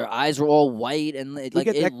drawing. Their eyes were all white, and it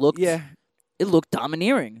looked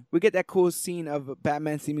domineering. We get that cool scene of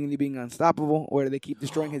Batman seemingly being unstoppable, where they keep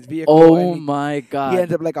destroying his vehicle. Oh my God! He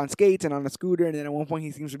ends up like on skates and on a scooter, and then at one point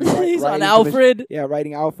he seems to be he's on Alfred.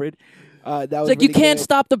 Riding Alfred. That was like really you can't good.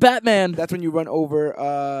 stop the Batman. That's when you run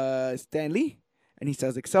over Stan Lee, and he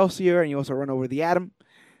says Excelsior, and you also run over the Atom.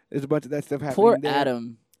 There's a bunch of that stuff happening. Poor there.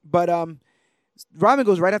 Atom. But Robin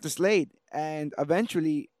goes right after Slade, and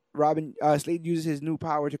eventually Slade uses his new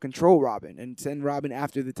power to control Robin and send Robin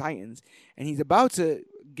after the Titans. And he's about to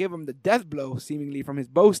give him the death blow, seemingly, from his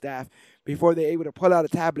bow staff before they're able to pull out a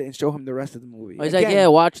tablet and show him the rest of the movie. He's like, yeah,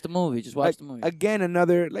 watch the movie. Just watch the movie. Again,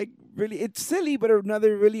 another, really, it's silly, but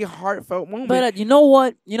another really heartfelt moment. But you know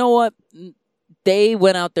what? They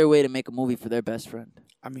went out their way to make a movie for their best friend.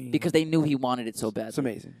 I mean, because they knew he wanted it so badly. It's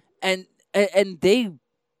amazing. And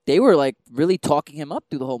they were like really talking him up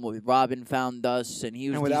through the whole movie. Robin found us, and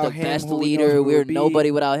he's the best leader. We were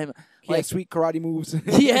nobody without him. He had sweet karate moves.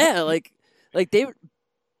 Yeah, like they.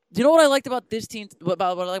 You know what I liked about this what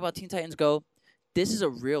I like about Teen Titans Go? This is a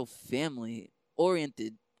real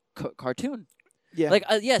family-oriented cartoon. Yeah.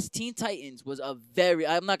 Yes, Teen Titans was a very.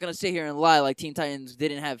 I'm not gonna sit here and lie like Teen Titans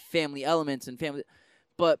didn't have family elements and family,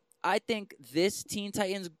 but I think this Teen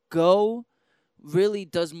Titans Go really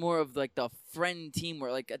does more of like the friend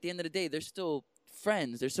teamwork. Like at the end of the day, they're still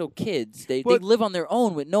friends. They're still kids. They live on their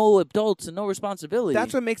own with no adults and no responsibility.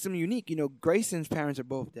 That's what makes them unique. Grayson's parents are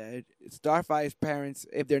both dead. Starfire's parents,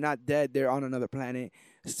 if they're not dead, they're on another planet.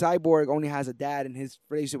 Cyborg only has a dad, and his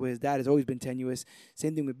relationship with his dad has always been tenuous.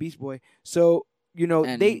 Same thing with Beast Boy. So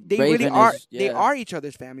they really are they are each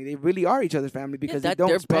other's family. They really are each other's family because they don't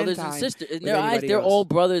they're spend brothers time and sisters. In with their eyes, they're else. all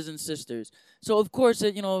brothers and sisters. So of course,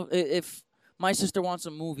 if my sister wants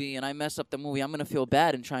a movie and I mess up the movie, I'm gonna feel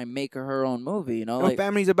bad and try and make her own movie.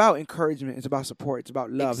 Family's about encouragement. It's about support. It's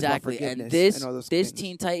about love. Exactly. It's about forgiveness. And and all those this things.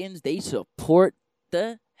 Teen Titans, they support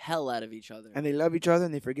the hell out of each other. And they love each other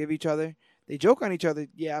and they forgive each other. They joke on each other,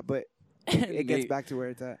 yeah, but it gets back to where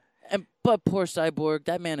it's at. But poor Cyborg,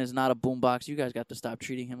 that man is not a boombox. You guys got to stop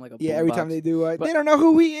treating him like a boombox. Yeah, every time they do, But they don't know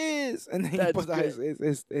who he is, and then he That's puts out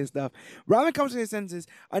good. his stuff. Robin comes to his senses.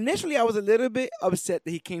 Initially, I was a little bit upset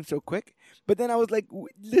that he came so quick, but then I was like,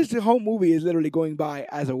 this whole movie is literally going by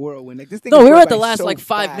as a whirlwind. Like this thing. No, is we were going at the by last so like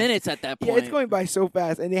 5 fast. minutes at that point. Yeah, it's going by so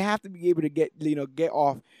fast, and they have to be able to get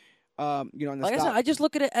off, on the Like I said, stop. I just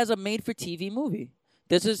look at it as a made-for-TV movie.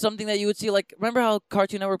 This is something that you would see. Like, remember how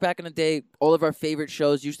Cartoon Network back in the day, all of our favorite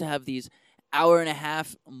shows used to have these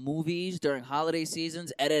hour-and-a-half movies during holiday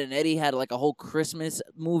seasons. Ed, Edd and Eddie had like a whole Christmas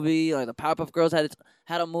movie. Like the Powerpuff Girls had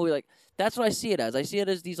a movie. Like that's what I see it as. I see it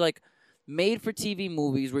as these like made-for-TV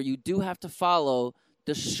movies where you do have to follow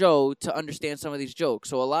the show to understand some of these jokes.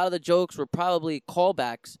 So a lot of the jokes were probably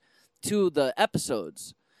callbacks to the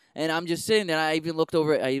episodes. And I'm just sitting there, and I even looked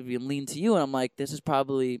over it, I even leaned to you, and I'm like, this is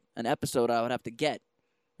probably an episode I would have to get.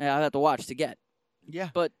 I would have to watch to get. Yeah,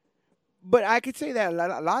 But I could say that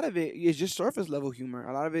a lot of it is just surface level humor.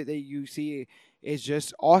 A lot of it that you see is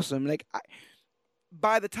just awesome. Like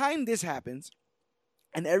by the time this happens,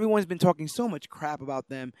 and everyone's been talking so much crap about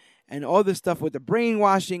them, and all this stuff with the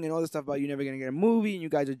brainwashing, and all this stuff about you're never gonna get a movie, and you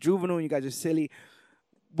guys are juvenile, and you guys are silly.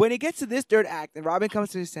 When it gets to this third act, and Robin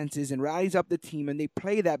comes to his senses and rallies up the team, and they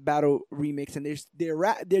play that battle remix, and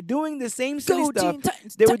they're doing the same silly Go stuff Teen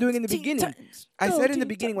Titans, they were doing in the Teen beginning. Titans, I go said in the Teen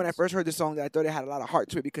beginning when I Titans. first heard the song that I thought it had a lot of heart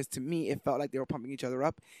to it, because to me it felt like they were pumping each other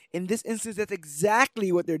up. In this instance, that's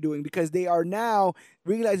exactly what they're doing, because they are now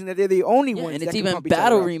realizing that they're the only Yeah, ones and that it's can even pump each other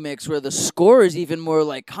battle up. remix where the score is even more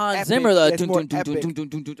like Hans Epic. Zimmer. Yeah, The it's more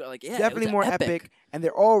epic. like yeah, Definitely it was more epic, and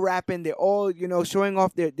they're all rapping. They're all showing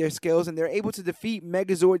off their skills, and they're able to defeat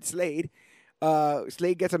Megazord Slade.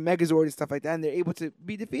 Slade gets a Megazord and stuff like that, and they're able to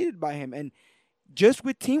be defeated by him. And just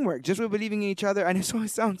with teamwork, just with believing in each other, and it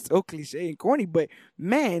sounds so cliche and corny, but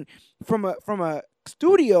man, from a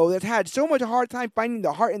studio that's had so much hard time finding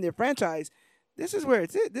the heart in their franchise, this is where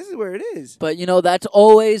This is where it is. But that's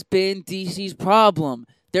always been DC's problem.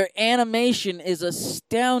 Their animation is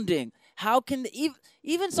astounding. How can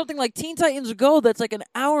even something like Teen Titans Go that's like an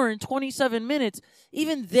hour and 27 minutes,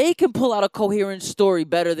 even they can pull out a coherent story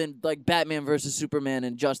better than like Batman versus Superman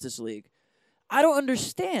and Justice League. I don't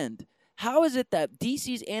understand. How is it that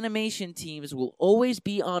DC's animation teams will always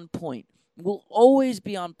be on point?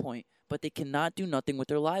 But they cannot do nothing with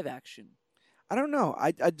their live action. I don't know.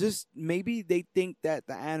 I just maybe they think that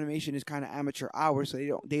the animation is kind of amateur hour, so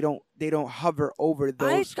they don't hover over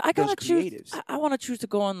those I gotta creatives. choose. I want to choose to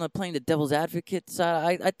go on the playing the devil's advocate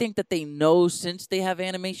side. I think that they know since they have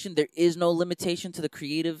animation, there is no limitation to the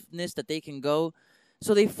creativeness that they can go.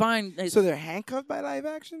 So they find So they're handcuffed by live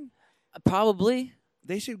action? probably.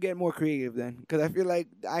 They should get more creative then, because I feel like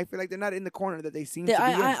they're not in the corner that they seem to be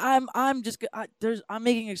in. I'm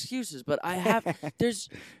making excuses, but I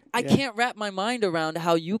Yeah. can't wrap my mind around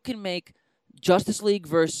how you can make Justice League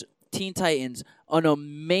versus Teen Titans an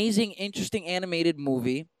amazing, interesting animated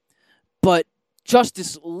movie, but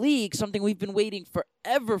Justice League, something we've been waiting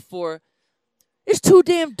forever for, is too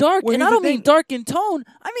damn dark. Well, And I here's the don't mean thing. dark in tone.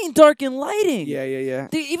 I mean dark in lighting. Yeah.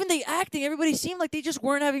 Even the acting, everybody seemed like they just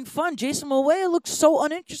weren't having fun. Jason Momoa looked so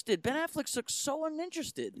uninterested. Ben Affleck looked so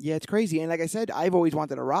uninterested. Yeah, it's crazy. And like I said, I've always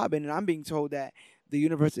wanted a Robin, and I'm being told that the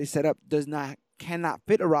universe they set up cannot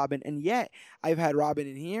fit a Robin, and yet I've had Robin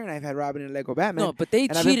in here, and I've had Robin in Lego Batman. No, but they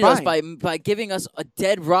and I've been cheated us fine. by giving us a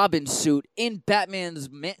dead Robin suit in Batman's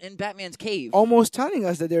cave. Almost telling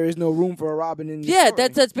us that there is no room for a Robin in the Yeah, story.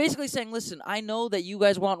 that's basically saying, listen, I know that you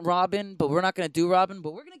guys want Robin, but we're not going to do Robin,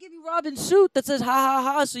 but we're going to give you Robin's suit that says ha ha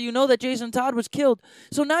ha, so you know that Jason Todd was killed.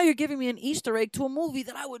 So now you're giving me an Easter egg to a movie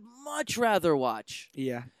that I would much rather watch.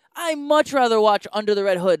 Yeah. I much rather watch Under the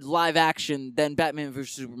Red Hood live action than Batman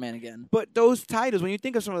vs Superman again. But those titles, when you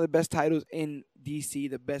think of some of the best titles in DC,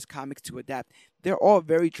 the best comics to adapt, they're all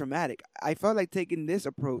very traumatic. I felt like taking this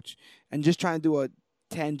approach and just trying to do a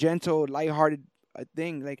tangential, lighthearted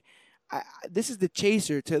thing. Like, this is the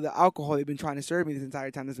chaser to the alcohol they've been trying to serve me this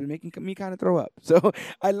entire time. That's been making me kind of throw up. So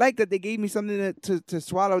I like that they gave me something to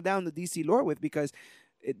swallow down the DC lore with, because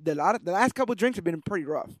the last couple drinks have been pretty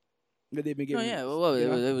rough. That they've been Oh giving. yeah, me, well, you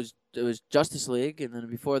know? it was Justice League, and then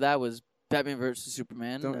before that was Batman vs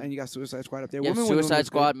Superman. And you got Suicide Squad up there. Yeah, Wonder Woman Suicide was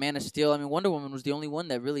Squad, good. Man of Steel. I mean, Wonder Woman was the only one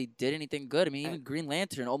that really did anything good. I mean, even Green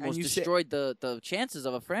Lantern almost you say- destroyed the chances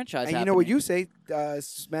of a franchise. And you know what happening. you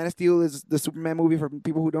say? Man of Steel is the Superman movie for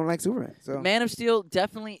people who don't like Superman. So Man of Steel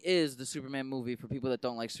definitely is the Superman movie for people that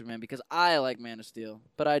don't like Superman, because I like Man of Steel,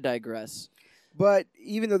 but I digress. But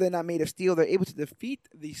even though they're not made of steel, they're able to defeat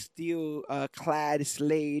the steel-clad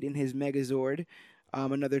Slade in his Megazord.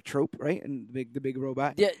 Another trope, right? And the big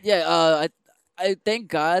robot. Yeah. I thank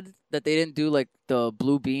God that they didn't do like the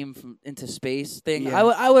blue beam from into space thing. Yeah.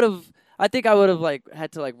 I would have. I think I would have like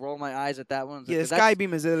had to like roll my eyes at that one. Yeah, the 'cause that's- sky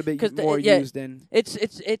beam is a little bit 'cause more yeah, used than. It's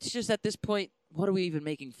just at this point, what are we even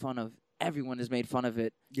making fun of? Everyone has made fun of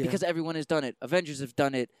it Yeah. because everyone has done it. Avengers have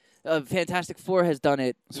done it. Fantastic Four has done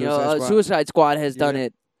it. Suicide Squad. Suicide Squad has done Yeah.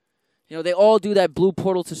 it. They all do that blue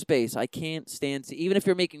portal to space. I can't stand even if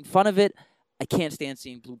you're making fun of it, I can't stand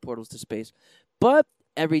seeing blue portals to space. But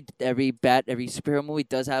every superhero movie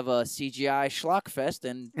does have a CGI schlock fest,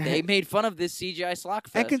 and they made fun of this CGI schlock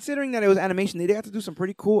fest. And considering that it was animation, they got to do some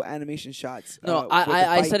pretty cool animation shots. No, with the I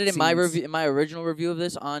fight said it in my scenes. review, in my original review of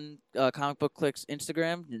this on Comic Book Click's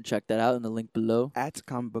Instagram. You can check that out in the link below. At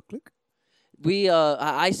Comic Book Click.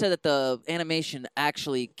 I said that the animation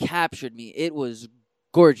actually captured me. It was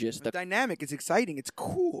gorgeous. It's dynamic. It's exciting. It's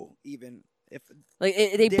cool. Even if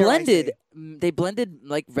They dare I say. blended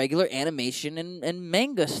like regular animation and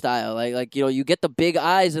manga style. Like you get the big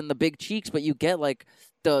eyes and the big cheeks, but you get like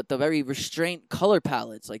the very restrained color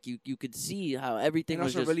palettes. Like you could see how everything and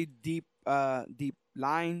was also just really deep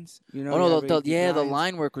lines. You know. Oh no, you have really deep the lines.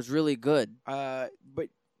 line work was really good. But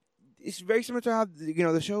it's very similar to how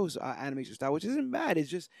the show's animation style, which isn't bad. It's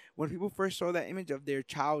just when people first saw that image of their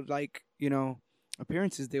childlike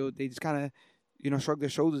appearances, they just kind of shrug their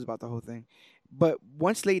shoulders about the whole thing. But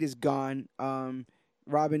once Slade is gone,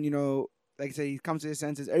 Robin, like I said, he comes to his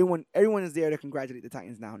senses. Everyone is there to congratulate the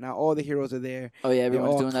Titans now. Now all the heroes are there. Oh yeah,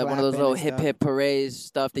 everyone's all doing that one of those clapping little and hip stuff. hip parades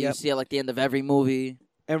stuff that you Yep. see at like the end of every movie.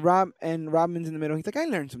 And Robin's in the middle. He's like, I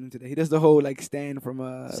learned something today. He does the whole like stand from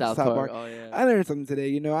South Park. Oh yeah. I learned something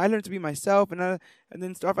today. I learned to be myself. And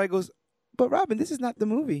then Starfire goes, but Robin, this is not the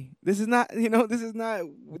movie. This is not, this is not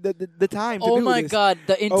the time to Oh do my this. God!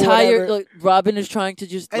 The Or entire whatever. Robin is trying to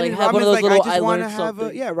just And like then have one of Robin's those like, little I just learned want to have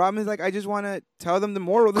something. Robin's like, I just want to tell them the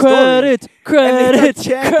moral of the Credits, story. And they credits,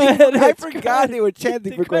 start chanting. I credits, forgot they were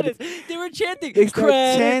chanting for credits. They were chanting. They start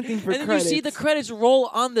credits. chanting for and then you see the credits. credits roll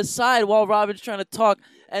on the side while Robin's trying to talk,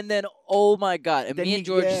 and then oh my God! And Then me he- and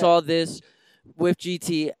George yeah. saw this with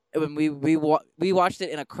GT when we watched it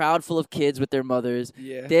in a crowd full of kids with their mothers.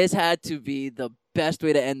 Yeah. This had to be the best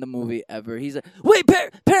way to end the movie ever. He's like, wait,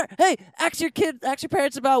 parent, hey, ask your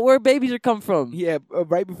parents about where babies are come from. Yeah,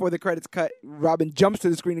 right before the credits cut, Robin jumps to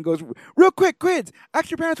the screen and goes, "Real quick, kids,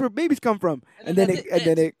 ask your parents where babies come from." And then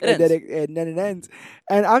it ends.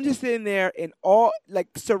 And I'm just sitting there in awe, like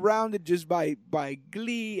surrounded just by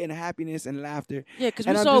glee and happiness and laughter. Yeah, because we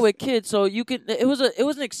And I'm saw it just- with kids, so you could. It was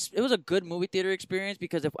a good movie theater experience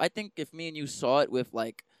because if me and you saw it with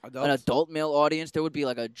like an adult male audience, there would be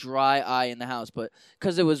like a dry eye in the house. But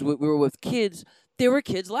because we were with kids, there were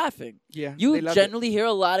kids laughing. Yeah, You they loved it. generally hear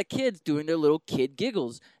a lot of kids doing their little kid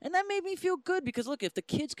giggles, and that made me feel good because look, if the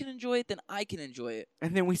kids can enjoy it, then I can enjoy it.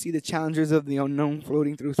 And then we see the challengers of the unknown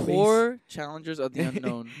floating through space. Poor challengers of the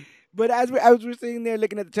unknown. But as we're sitting there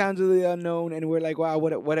looking at the challengers of the unknown, and we're like, wow,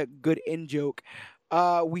 what a good in joke.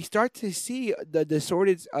 We start to see the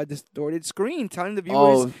distorted screen telling the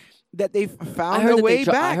viewers Oh. that they've found their way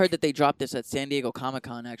back. I heard that they dropped this at San Diego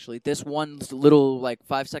Comic-Con, actually. This one little,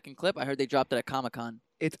 5-second clip, I heard they dropped it at Comic-Con.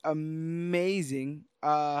 It's amazing.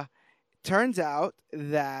 Turns out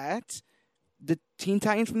that the Teen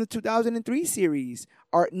Titans from the 2003 series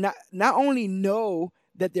are not only know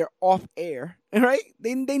that they're off air, right?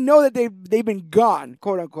 They know that they've been gone,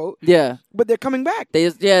 quote unquote, Yeah. but they're coming back.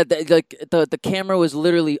 The camera was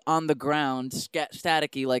literally on the ground,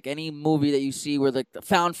 staticky, like any movie that you see where the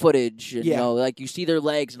found footage, and, Yeah. like you see their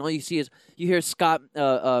legs, and all you see is you hear Scott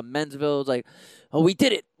Mensville's like, "Oh, we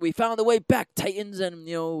did it! We found the way back, Titans," and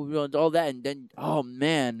all that, and then oh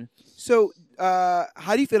man, So,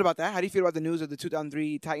 how do you feel about that? How do you feel about the news of the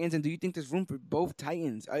 2003 Titans? And do you think there's room for both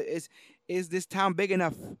Titans? Is this town big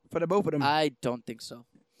enough for the both of them? I don't think so.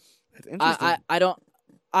 That's interesting. I don't.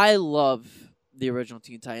 I love the original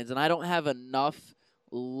Teen Titans, and I don't have enough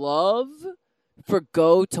love for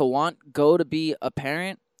Go to be a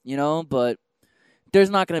parent, but there's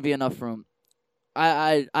not going to be enough room.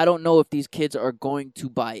 I don't know if these kids are going to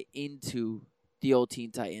buy into the old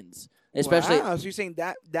Teen Titans, especially. Wow, so you're saying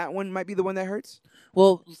that one might be the one that hurts?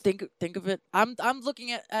 Well, think of it. I'm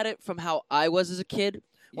looking at it from how I was as a kid.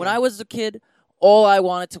 When Yeah. I was a kid, all I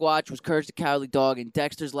wanted to watch was Courage the Cowardly Dog and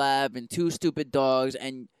Dexter's Lab and Two Stupid Dogs,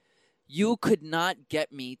 and you could not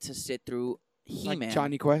get me to sit through He-Man. Like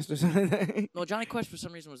Johnny Quest or something. No, Johnny Quest for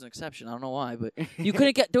some reason was an exception. I don't know why, but you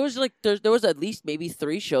couldn't get. There was at least maybe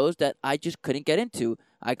 3 shows that I just couldn't get into.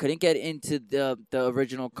 I couldn't get into the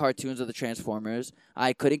original cartoons of the Transformers.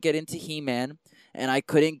 I couldn't get into He-Man, and I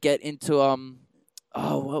couldn't get into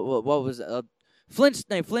what was it?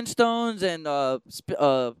 Flintstones and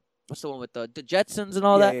what's the one with the Jetsons and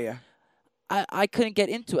all that. Yeah. I couldn't get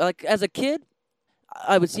into it. Like as a kid,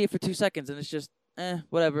 I would see it for 2 seconds, and it's just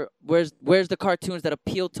whatever. Where's the cartoons that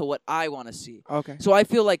appeal to what I want to see? Okay. So I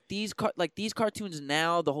feel like these cartoons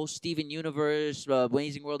now, the whole Steven Universe,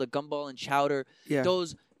 Amazing World of Gumball and Chowder, Yeah.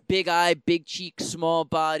 those big eye, big cheek, small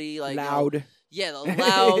body, like Loud. yeah, the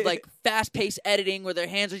loud, like fast-paced editing where their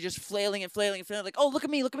hands are just flailing and flailing and flailing. Like, oh, look at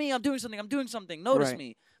me, I'm doing something. Notice Right.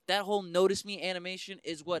 me. That whole notice me animation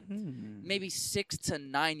is what Hmm. maybe 6 to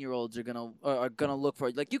 9-year-olds are gonna look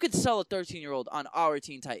for. Like, you could sell a 13-year-old on our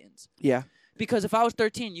Teen Titans. Yeah. Because if I was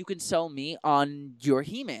 13, you can sell me on your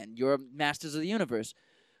He-Man, your Masters of the Universe.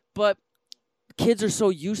 But kids are so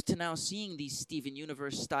used to now seeing these Steven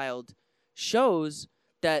Universe-styled shows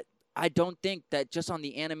that I don't think that just on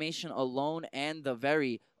the animation alone and the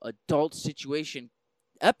very adult situation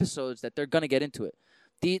episodes that they're going to get into it.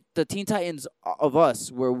 The Teen Titans of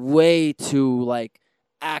us were way too, like,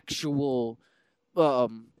 actual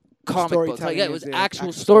comic books. Like, yeah, it was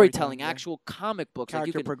actual storytelling, yeah. actual comic books. Character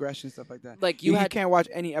Like, you could, progression, stuff like that. like You, you had can't watch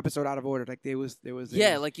any episode out of order. Like there was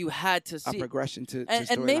yeah, like you had to a see progression to and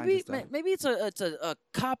storylines maybe and stuff. maybe it's a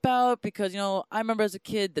cop out because I remember as a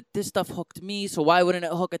kid that this stuff hooked me, so why wouldn't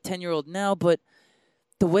it hook a 10-year-old now? But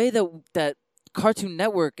the way that Cartoon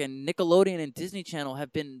Network and Nickelodeon and Disney Channel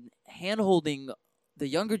have been hand-holding the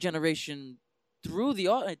younger generation through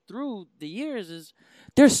the years is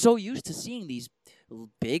they're so used to seeing these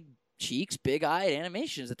big cheeks, big-eyed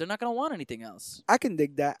animations that they're not going to want anything else. I can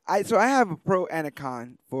dig that. So I have a pro and a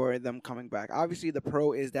con for them coming back. Obviously, the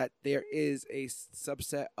pro is that there is a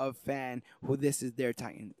subset of fan who this is their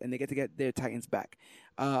Titans, and they get to get their Titans back.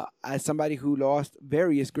 As somebody who lost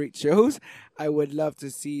various great shows, I would love to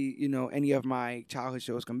see any of my childhood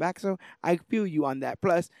shows come back. So I feel you on that.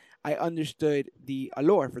 Plus, I understood the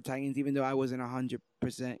allure for Titans, even though I wasn't 100%,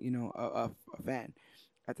 a fan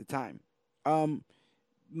at the time.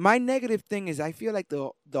 My negative thing is I feel like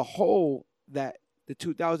the hole that the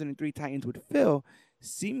 2003 Titans would fill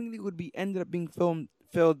seemingly would be ended up being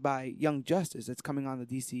filled by Young Justice that's coming on the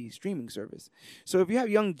DC streaming service. So if you have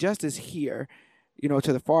Young Justice here,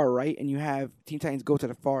 to the far right, and you have Teen Titans go to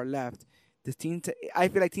the far left, I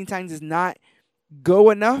feel like Teen Titans is not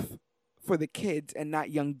go enough for the kids and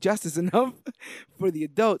not Young Justice enough for the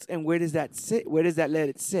adults. And where does that sit? Where does that let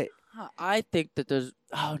it sit? I think that there's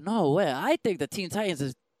no way. I think the Teen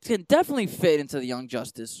Titans can definitely fit into the Young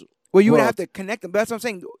Justice. Well, you would world. have to connect them. That's what I'm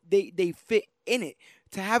saying. They fit in it.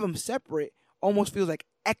 To have them separate almost feels like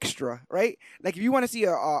extra, right? Like if you want to see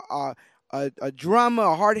a drama,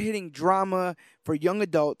 a hard hitting drama for young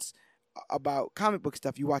adults about comic book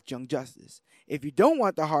stuff, you watch Young Justice. If you don't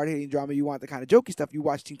want the hard hitting drama, you want the kind of jokey stuff, you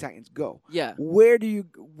watch Teen Titans Go. Yeah. Why do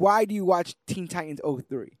you watch Teen Titans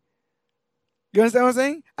 03? You understand what I'm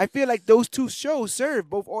saying? I feel like those two shows serve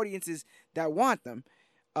both audiences that want them.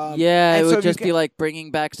 Yeah, it and so would just be like bringing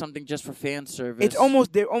back something just for fan service.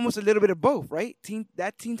 They're almost a little bit of both, right? Teen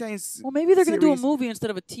Titans. Well, maybe they're going to do a series- movie instead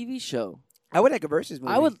of a TV show. I would like a versus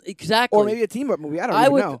movie. I would exactly, or maybe a team up movie. I don't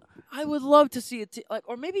even know. I would love to see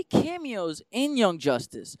or maybe cameos in Young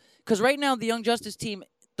Justice, because right now the Young Justice team,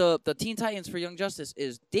 the Teen Titans for Young Justice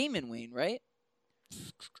is Damon Wayne, right?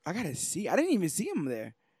 I gotta see. I didn't even see him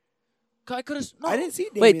there. I could have. No. I didn't see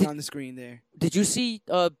Wait, Damien on the screen there. Did you see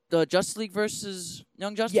the Justice League versus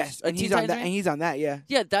Young Justice? Yes, and he's on that. And he's on that. Yeah.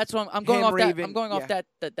 Yeah, that's what I'm going Him, off that. Raven, I'm going off yeah.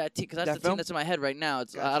 that team because that's That the team film? that's in my head right now.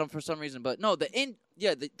 It's Gotcha. I don't for some reason, but no, the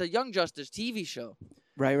Young Justice TV show.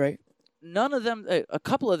 Right. None of them, a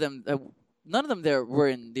couple of them, none of them there were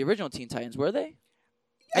in the original Teen Titans, were they?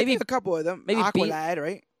 I Maybe think a couple of them. maybe Aqualad,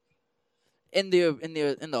 right? In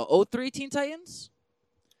the 03 Teen Titans.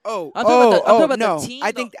 Oh, I'm talking about no. the team.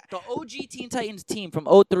 I think the OG Teen Titans team from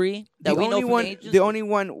 03 that we know from the ages. The only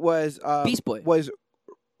one was Beast Boy. Was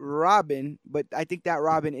Robin, but I think that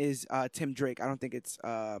Robin is Tim Drake. I don't think it's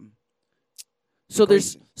So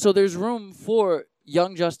Grayson. there's room for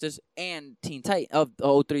Young Justice and Teen Titan of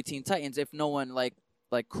the 03 Teen Titans if no one like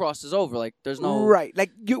crosses over. Like there's no right.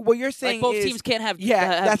 Like what you're saying like both is teams can't have yeah.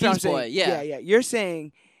 have That's what I'm Beast Boy. saying. Yeah. yeah. You're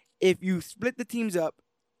saying if you split the teams up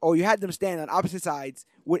or you had them stand on opposite sides,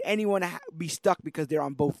 would anyone be stuck because they're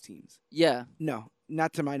on both teams? Yeah. No,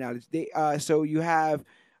 not to my knowledge. They so you have.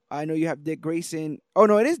 I know you have Dick Grayson. Oh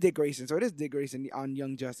no, it is Dick Grayson. So it is Dick Grayson on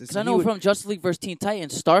Young Justice. Because I know from Justice League vs Teen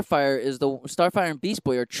Titans, Starfire and Beast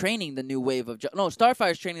Boy are training the new wave of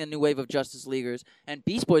Starfire's training the new wave of Justice Leaguers, and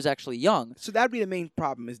Beast Boy's actually young. So that'd be the main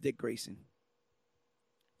problem is Dick Grayson.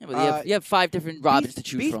 Yeah, but you have 5 different Robins to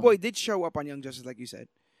choose Beast from. Boy did show up on Young Justice, like you said.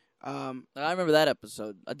 I remember that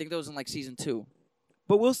episode. I think that was in like season 2.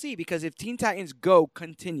 But we'll see, because if Teen Titans Go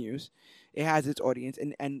continues, it has its audience,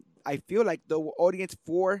 and I feel like the audience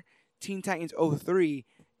for Teen Titans 03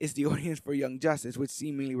 is the audience for Young Justice, which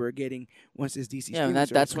seemingly we're getting once this DC. Yeah, and streaming that's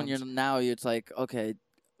service when comes. it's like, okay,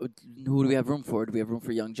 who do we have room for? Do we have room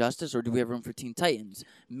for Young Justice or do we have room for Teen Titans?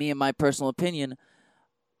 Me and my personal opinion,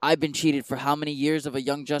 I've been cheated for how many years of a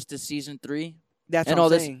Young Justice season 3? That's and what all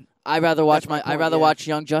I'm this. saying. I'd rather watch That's my I'd point, rather yeah. watch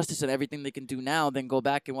Young Justice and everything they can do now than go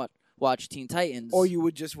back and watch Teen Titans. Or you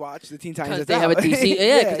would just watch the Teen Titans. because that's they have a out. DC,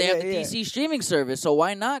 because they have the yeah. DC streaming service. So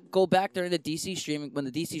why not go back during the DC streaming when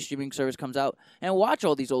the DC streaming service comes out and watch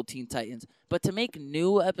all these old Teen Titans? But to make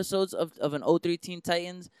new episodes of an '03 Teen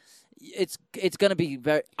Titans, it's gonna be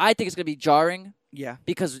I think it's gonna be jarring Yeah.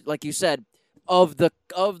 because, like you said, of the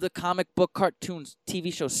comic book cartoons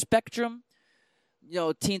TV show spectrum,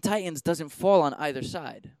 Teen Titans doesn't fall on either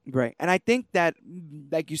side. Right. And I think that,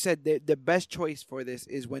 like you said, the best choice for this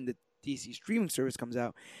is when the DC streaming service comes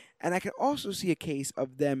out. And I can also see a case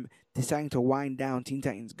of them deciding to wind down Teen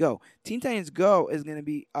Titans Go. Teen Titans Go is going to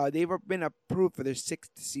be, they've been approved for their 6th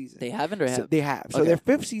season. They haven't or So have? they have. So Okay. their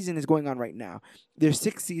 5th season is going on right now. Their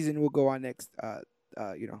 6th season will go on next,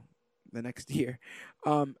 the next year.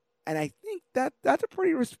 And I think that's a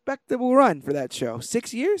pretty respectable run for that show.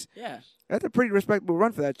 6 years? Yeah. That's a pretty respectable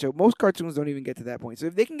run for that show. Most cartoons don't even get to that point. So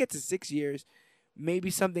if they can get to 6 years, maybe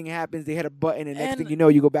something happens. They hit a button, and next And thing you know,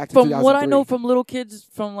 you go back to From 2003. what I know from little kids,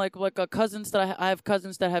 from like cousins that I have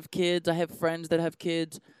cousins that have kids. I have friends that have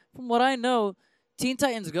kids. From what I know, Teen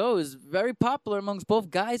Titans Go is very popular amongst both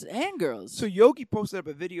guys and girls. So Yogi posted up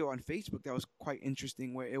a video on Facebook that was quite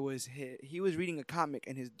interesting, where it was he was reading a comic,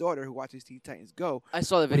 and his daughter, who watches Teen Titans Go, I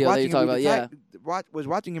saw the was video that watching you're him talking read about. the Yeah, was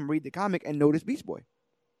watching him read the comic and noticed Beast Boy.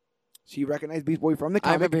 She recognized Beast Boy from the I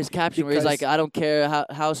comic. remember his caption where he's because- like, "I don't care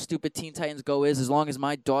how stupid Teen Titans Go is, as long as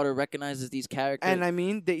my daughter recognizes these characters." And I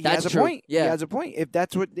mean, he That's has a true. point. Yeah. He has a point. If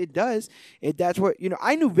that's what it does, if that's what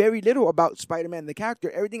I knew very little about Spider-Man the character.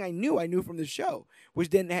 Everything I knew from the show, which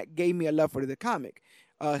then gave me a love for the comic.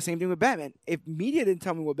 Same thing with Batman. If media didn't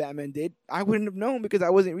tell me what Batman did, I wouldn't have known because I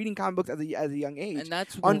wasn't reading comic books as a young age. And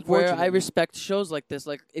that's where I Unfortunately. respect shows like this.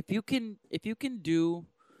 Like if you can do,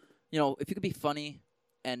 if you can be funny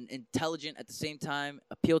and intelligent at the same time,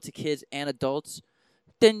 appeal to kids and adults,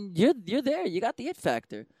 then you're there. You got the it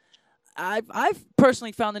factor. I've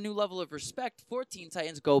personally found a new level of respect for Teen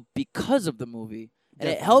Titans Go because of the movie, and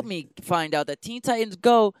it helped me find out that Teen Titans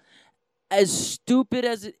Go, as stupid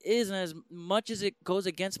as it is and as much as it goes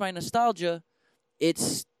against my nostalgia, it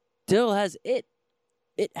still has it.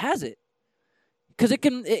 It has it. Because it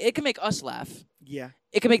can make us laugh. Yeah.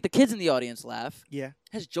 It can make the kids in the audience laugh. Yeah. It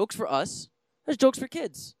has jokes for us. It has jokes for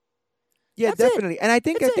kids. Yeah, That's it. definitely. And I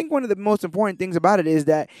think That's it. one of the most important things about it is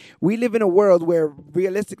that we live in a world where,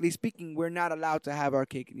 realistically speaking, we're not allowed to have our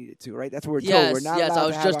cake and eat it too, right? That's what we're told. Yes, We're not yes. allowed I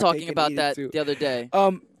was to just have our talking cake and about eat it that too. the other day.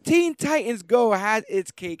 Teen Titans Go has its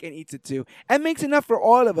cake and eats it too, and makes enough for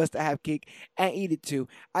all of us to have cake and eat it too.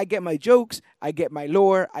 I get my jokes, I get my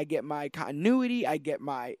lore, I get my continuity, I get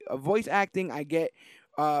my voice acting, I get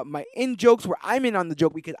my in jokes where I'm in on the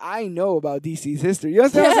joke because I know about DC's history. You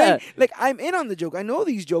understand what I'm saying? Like I'm in on the joke. I know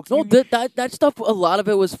these jokes. No, that stuff. A lot of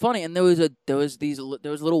it was funny, and there was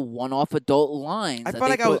little one-off adult lines. I that felt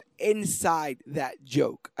they like I was put- inside that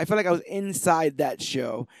joke. I felt like I was inside that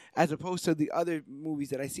show, as opposed to the other movies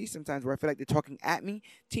that I see sometimes where I feel like they're talking at me.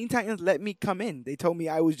 Teen Titans let me come in. They told me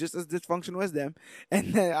I was just as dysfunctional as them,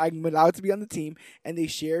 and that I'm allowed to be on the team. And they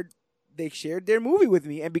shared their movie with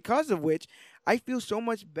me, and because of which, I feel so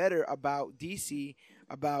much better about DC,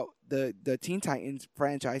 about the Teen Titans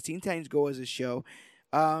franchise. Teen Titans Go as a show.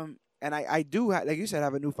 And I do, like you said,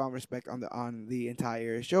 have a newfound respect on the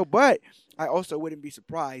entire show. But I also wouldn't be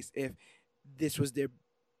surprised if this was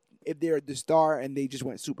if they're the star and they just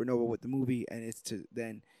went supernova with the movie, and it's to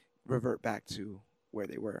then revert back to where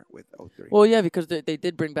they were with 03. Well, yeah, because they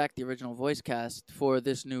did bring back the original voice cast for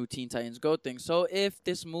this new Teen Titans Go thing. So if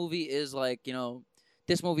this movie is like,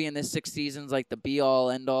 this movie in this 6 seasons, like the be-all,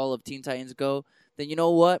 end-all of Teen Titans Go, then you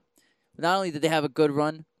know what? Not only did they have a good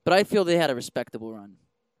run, but I feel they had a respectable run.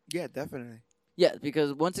 Yeah, definitely. Yeah,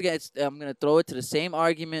 because once again, I'm going to throw it to the same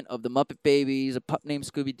argument of the Muppet Babies, A Pup Named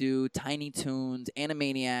Scooby-Doo, Tiny Toons,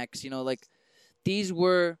 Animaniacs. Like, these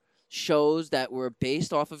were shows that were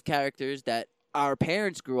based off of characters that our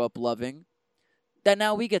parents grew up loving, that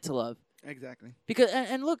now we get to love. Exactly. Because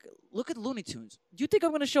and look at Looney Tunes. Do you think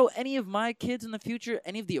I'm going to show any of my kids in the future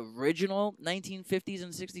any of the original 1950s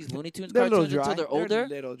and 60s Looney Tunes They're a little cartoons dry. until they're older? They're a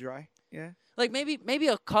little dry. Yeah. Like maybe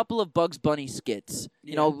a couple of Bugs Bunny skits.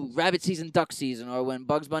 Yeah. Rabbit season, duck season, or when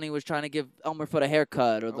Bugs Bunny was trying to give Elmer Fudd a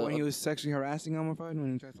haircut, or When he was sexually harassing Elmer Fudd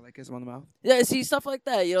when he tried to kiss him on the mouth. yeah, see stuff like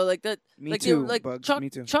that. Like that. Me like too. like Bugs. Chuck Me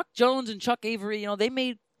too. Chuck Jones and Chuck Avery. They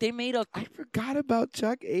made a I forgot about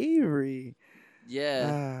Chuck Avery.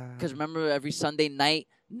 yeah. Because remember, every Sunday night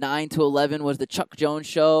 9 to 11 was the Chuck Jones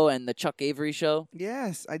show and the Chuck Avery show.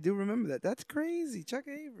 Yes, I do remember that. That's crazy. Chuck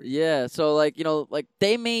Avery. Yeah, so like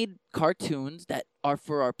they made cartoons that are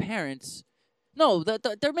for our parents. No,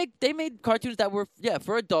 they made cartoons that were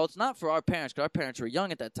for adults, not for our parents, because our parents were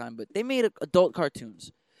young at that time. But they made adult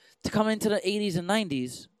cartoons to come into the 80s and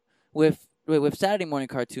 90s with Saturday morning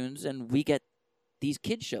cartoons, and we get these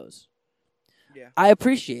kid shows. Yeah, I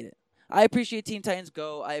appreciate it. I appreciate Teen Titans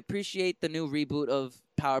Go. I appreciate the new reboot of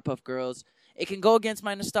Powerpuff Girls. It can go against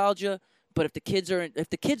my nostalgia, but if the kids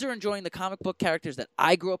are enjoying the comic book characters that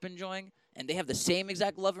I grew up enjoying, and they have the same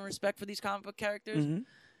exact love and respect for these comic book characters,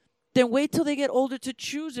 then wait till they get older to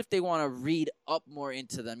choose if they want to read up more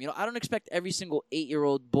into them. I don't expect every single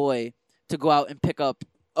 8-year-old boy to go out and pick up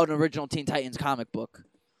an original Teen Titans comic book.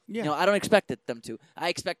 Yeah. I don't expect them to. I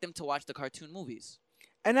expect them to watch the cartoon movies.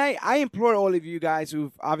 And I implore all of you guys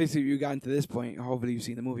who've obviously you gotten to this point. Hopefully you've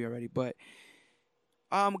seen the movie already, but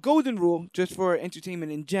golden rule just for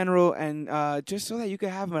entertainment in general, and just so that you can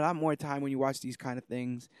have a lot more time when you watch these kind of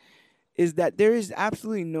things, is that there is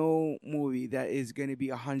absolutely no movie that is going to be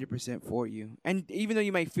 100% for you. And even though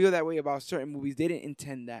you might feel that way about certain movies, they didn't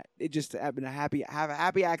intend that. It just happened to have a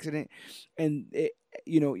happy accident, and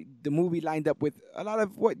the movie lined up with a lot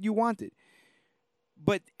of what you wanted.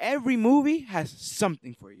 But every movie has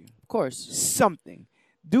something for you. Of course. Something.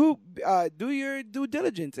 Do your due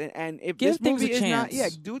diligence, and if give this movie things a is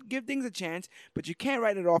chance. not, give things a chance. But you can't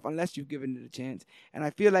write it off unless you've given it a chance. And I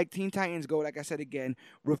feel like Teen Titans Go, like I said again,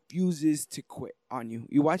 refuses to quit on you.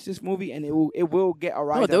 You watch this movie, and it will get a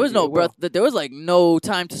rise. No, there was no breath. There was like no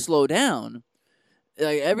time to slow down.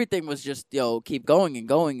 Like everything was just keep going and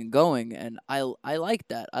going and going, and I like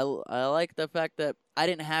that. I like the fact that I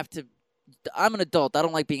didn't have to. I'm an adult. I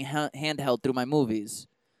don't like being handheld through my movies.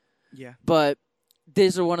 Yeah. But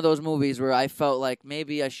these are one of those movies where I felt like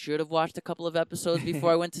maybe I should have watched a couple of episodes before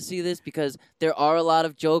I went to see this, because there are a lot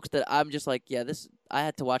of jokes that I'm just like, I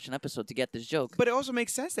had to watch an episode to get this joke. But it also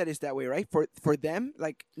makes sense that it's that way, right? For them,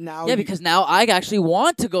 like now. Yeah, because now I actually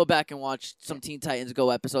want to go back and watch some Teen Titans Go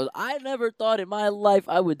episodes. I never thought in my life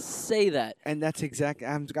I would say that. And that's exactly.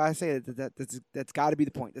 I'm gotta say that's got to be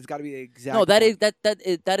the point. That's got to be the exact. No, that point.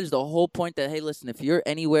 is that is the whole point. That hey, listen, if you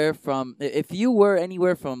were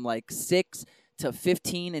anywhere from like 6 to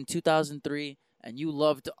 15 in 2003, and you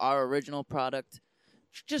loved our original product,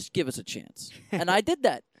 just give us a chance. And I did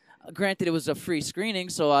that. Granted, it was a free screening,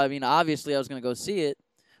 so I mean, obviously, I was going to go see it.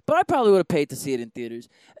 But I probably would have paid to see it in theaters.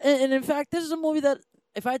 And in fact, this is a movie that,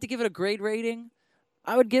 if I had to give it a grade rating,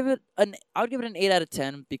 I would give it an 8 out of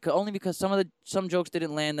 10, because some jokes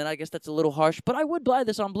didn't land, and I guess that's a little harsh. But I would buy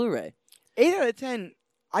this on Blu-ray. 8 out of 10.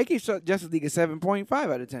 I give Justice League a 7.5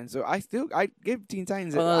 out of 10. So I give Teen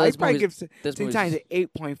Titans. I probably give Teen Titans an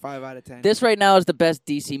 8.5 out of 10. This right now is the best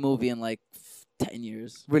DC movie in like 10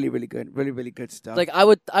 years. Really, really good. Really, really good stuff. Like I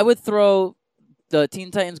would throw the Teen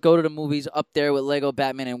Titans Go to the movies up there with Lego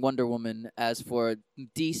Batman and Wonder Woman as for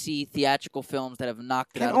DC theatrical films that have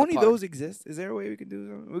knocked it out of the park. Can only those exist? Is there a way we can do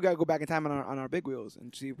something? We gotta go back in time on our big wheels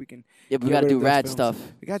and see if we can. Yeah, but we gotta do rad stuff.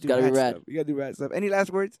 We gotta do rad stuff. We gotta do rad stuff. Any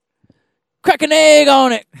last words? Crack an egg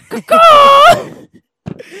on it.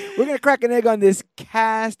 We're gonna crack an egg on this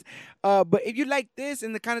cast. But if you like this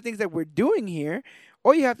and the kind of things that we're doing here,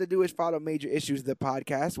 all you have to do is follow Major Issues, the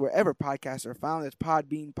podcast, wherever podcasts are found. That's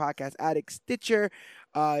Podbean, Podcast Addict, Stitcher,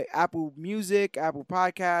 Apple Music, Apple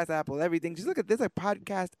Podcasts, Apple everything. Just look at this, a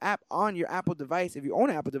podcast app on your Apple device if you own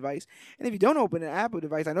an Apple device. And if you don't open an Apple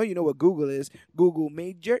device, I know you know what Google is. Google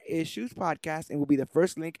Major Issues Podcast, and will be the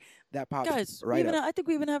first link that pops right up. I think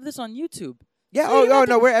we even have this on YouTube. Yeah, so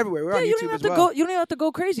no, we're everywhere. We're on you YouTube don't have as to well. You don't even have to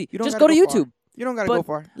go crazy. You don't just go to YouTube. Far. You don't got to go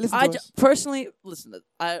far. Listen to us. Personally, listen,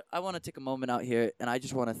 I want to take a moment out here, and I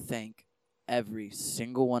just want to thank every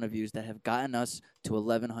single one of you that have gotten us to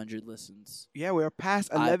 1,100 listens. Yeah, we're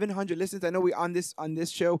past 1,100 listens. I know we on this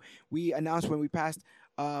show, we announced when we passed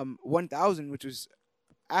 1,000, which was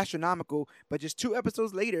astronomical, but just 2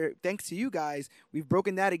 episodes later, thanks to you guys, we've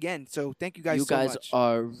broken that again. So thank you guys so much. You guys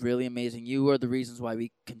are really amazing. You are the reasons why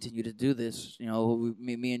we continue to do this. You know,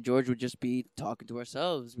 me and George would just be talking to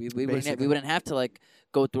ourselves. We wouldn't have to like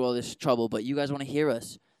go through all this trouble, but you guys want to hear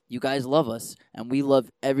us. You guys love us, and we love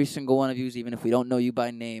every single one of you, even if we don't know you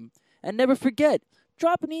by name. And never forget,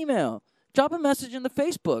 drop an email. drop a message in the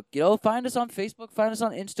Facebook. You know, find us on Facebook, find us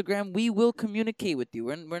on Instagram. We will communicate with you.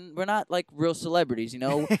 We're not like real celebrities, you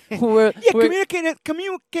know. we're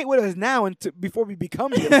communicate with us now and before we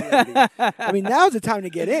become celebrities. I mean, now's the time to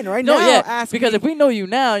get in, right? No, now, yeah, because if we know you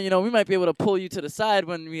now, you know, we might be able to pull you to the side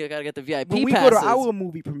when we gotta get the VIP when we passes. go to our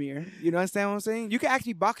movie premiere. You know, understand what I'm saying? You can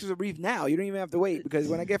actually box us a brief now. You don't even have to wait, because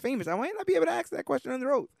when I get famous, I might not be able to ask that question on the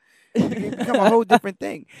road. It become a whole different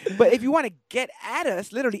thing. But if you want to get at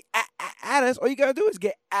us, literally at us, all you gotta do is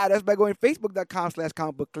get at us by going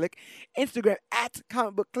facebook.com/comicbookclick, Instagram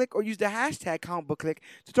 @comicbookclick, or use the hashtag comicbookclick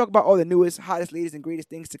to talk about all the newest, hottest, latest, and greatest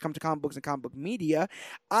things to come to comic books and comic book media.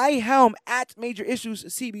 I helm at Major Issues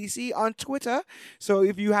CBC on Twitter. So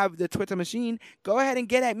if you have the Twitter machine, go ahead and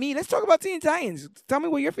get at me. Let's talk about Teen Titans. Tell me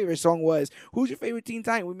what your favorite song was. Who's your favorite Teen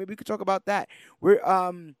Titan? Maybe we could talk about that.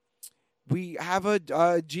 We have a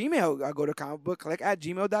Gmail. Go to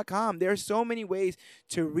comicbookclick@gmail.com. There are so many ways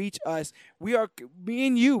to reach us. We are, me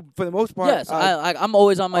and you, for the most part. Yes, I'm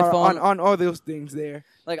always on my phone. On all those things there.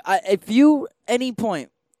 Like, if you, any point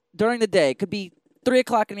during the day, it could be 3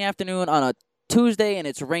 o'clock in the afternoon on a Tuesday and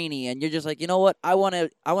it's rainy, and you're just like, you know what? I want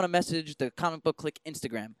to message the Comic Book Click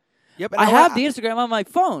Instagram. Yep, I have the Instagram on my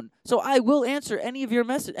phone, so I will answer any of your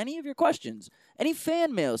questions, any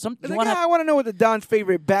fan mail. I want to know what the Don's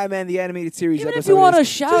favorite Batman the Animated Series even episode if you want is. a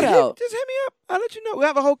shout out, just hit me up. I'll let you know. We'll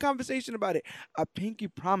have a whole conversation about it. I pinky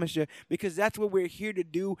promise you, because that's what we're here to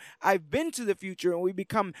do. I've been to the future, and we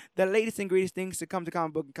become the latest and greatest things to come to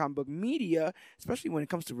comic book and comic book media, especially when it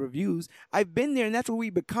comes to reviews. I've been there, and that's what we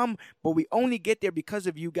become, but we only get there because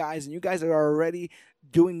of you guys, and you guys are already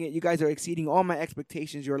doing it. You guys are exceeding all my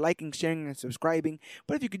expectations. You're liking, sharing, and subscribing.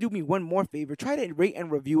 But if you could do me one more favor, try to rate and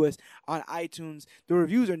review us on iTunes. The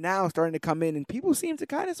reviews are now starting to come in, and people seem to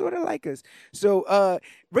kind of sort of like us. So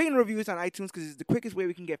rate and review us on iTunes, because it's the quickest way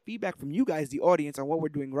we can get feedback from you guys, the audience, on what we're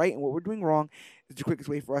doing right and what we're doing wrong. It's the quickest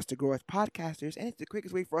way for us to grow as podcasters, and it's the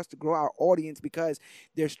quickest way for us to grow our audience, because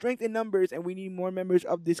there's strength in numbers, and we need more members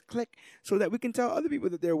of this clique so that we can tell other people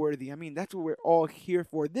that they're worthy. I mean, that's what we're all here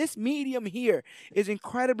for. This medium here is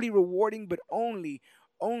incredibly rewarding, but only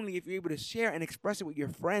if you're able to share and express it with your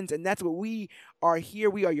friends. And that's what we are here.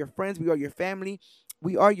 We are your friends. We are your family.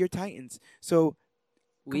 We are your Titans. So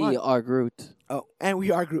we are Groot. Oh, and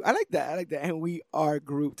we are Groot. I like that. And we are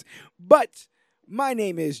Groot. But my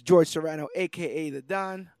name is George Serrano, a.k.a. The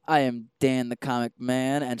Don. I am Dan the Comic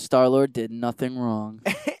Man, and Star-Lord did nothing wrong.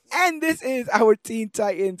 And this is our Teen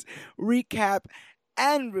Titans recap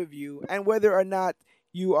and review. And whether or not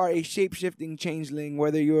you are a shape-shifting changeling,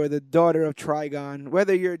 whether you're the daughter of Trigon,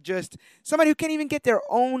 whether you're just somebody who can't even get their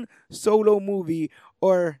own solo movie,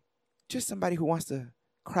 or just somebody who wants to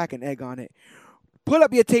crack an egg on it, pull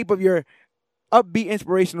up your tape of your upbeat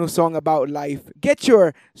inspirational song about life, get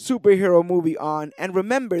your superhero movie on, and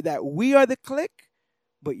remember that we are the clique,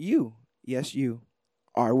 but you, yes, you,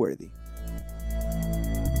 are worthy.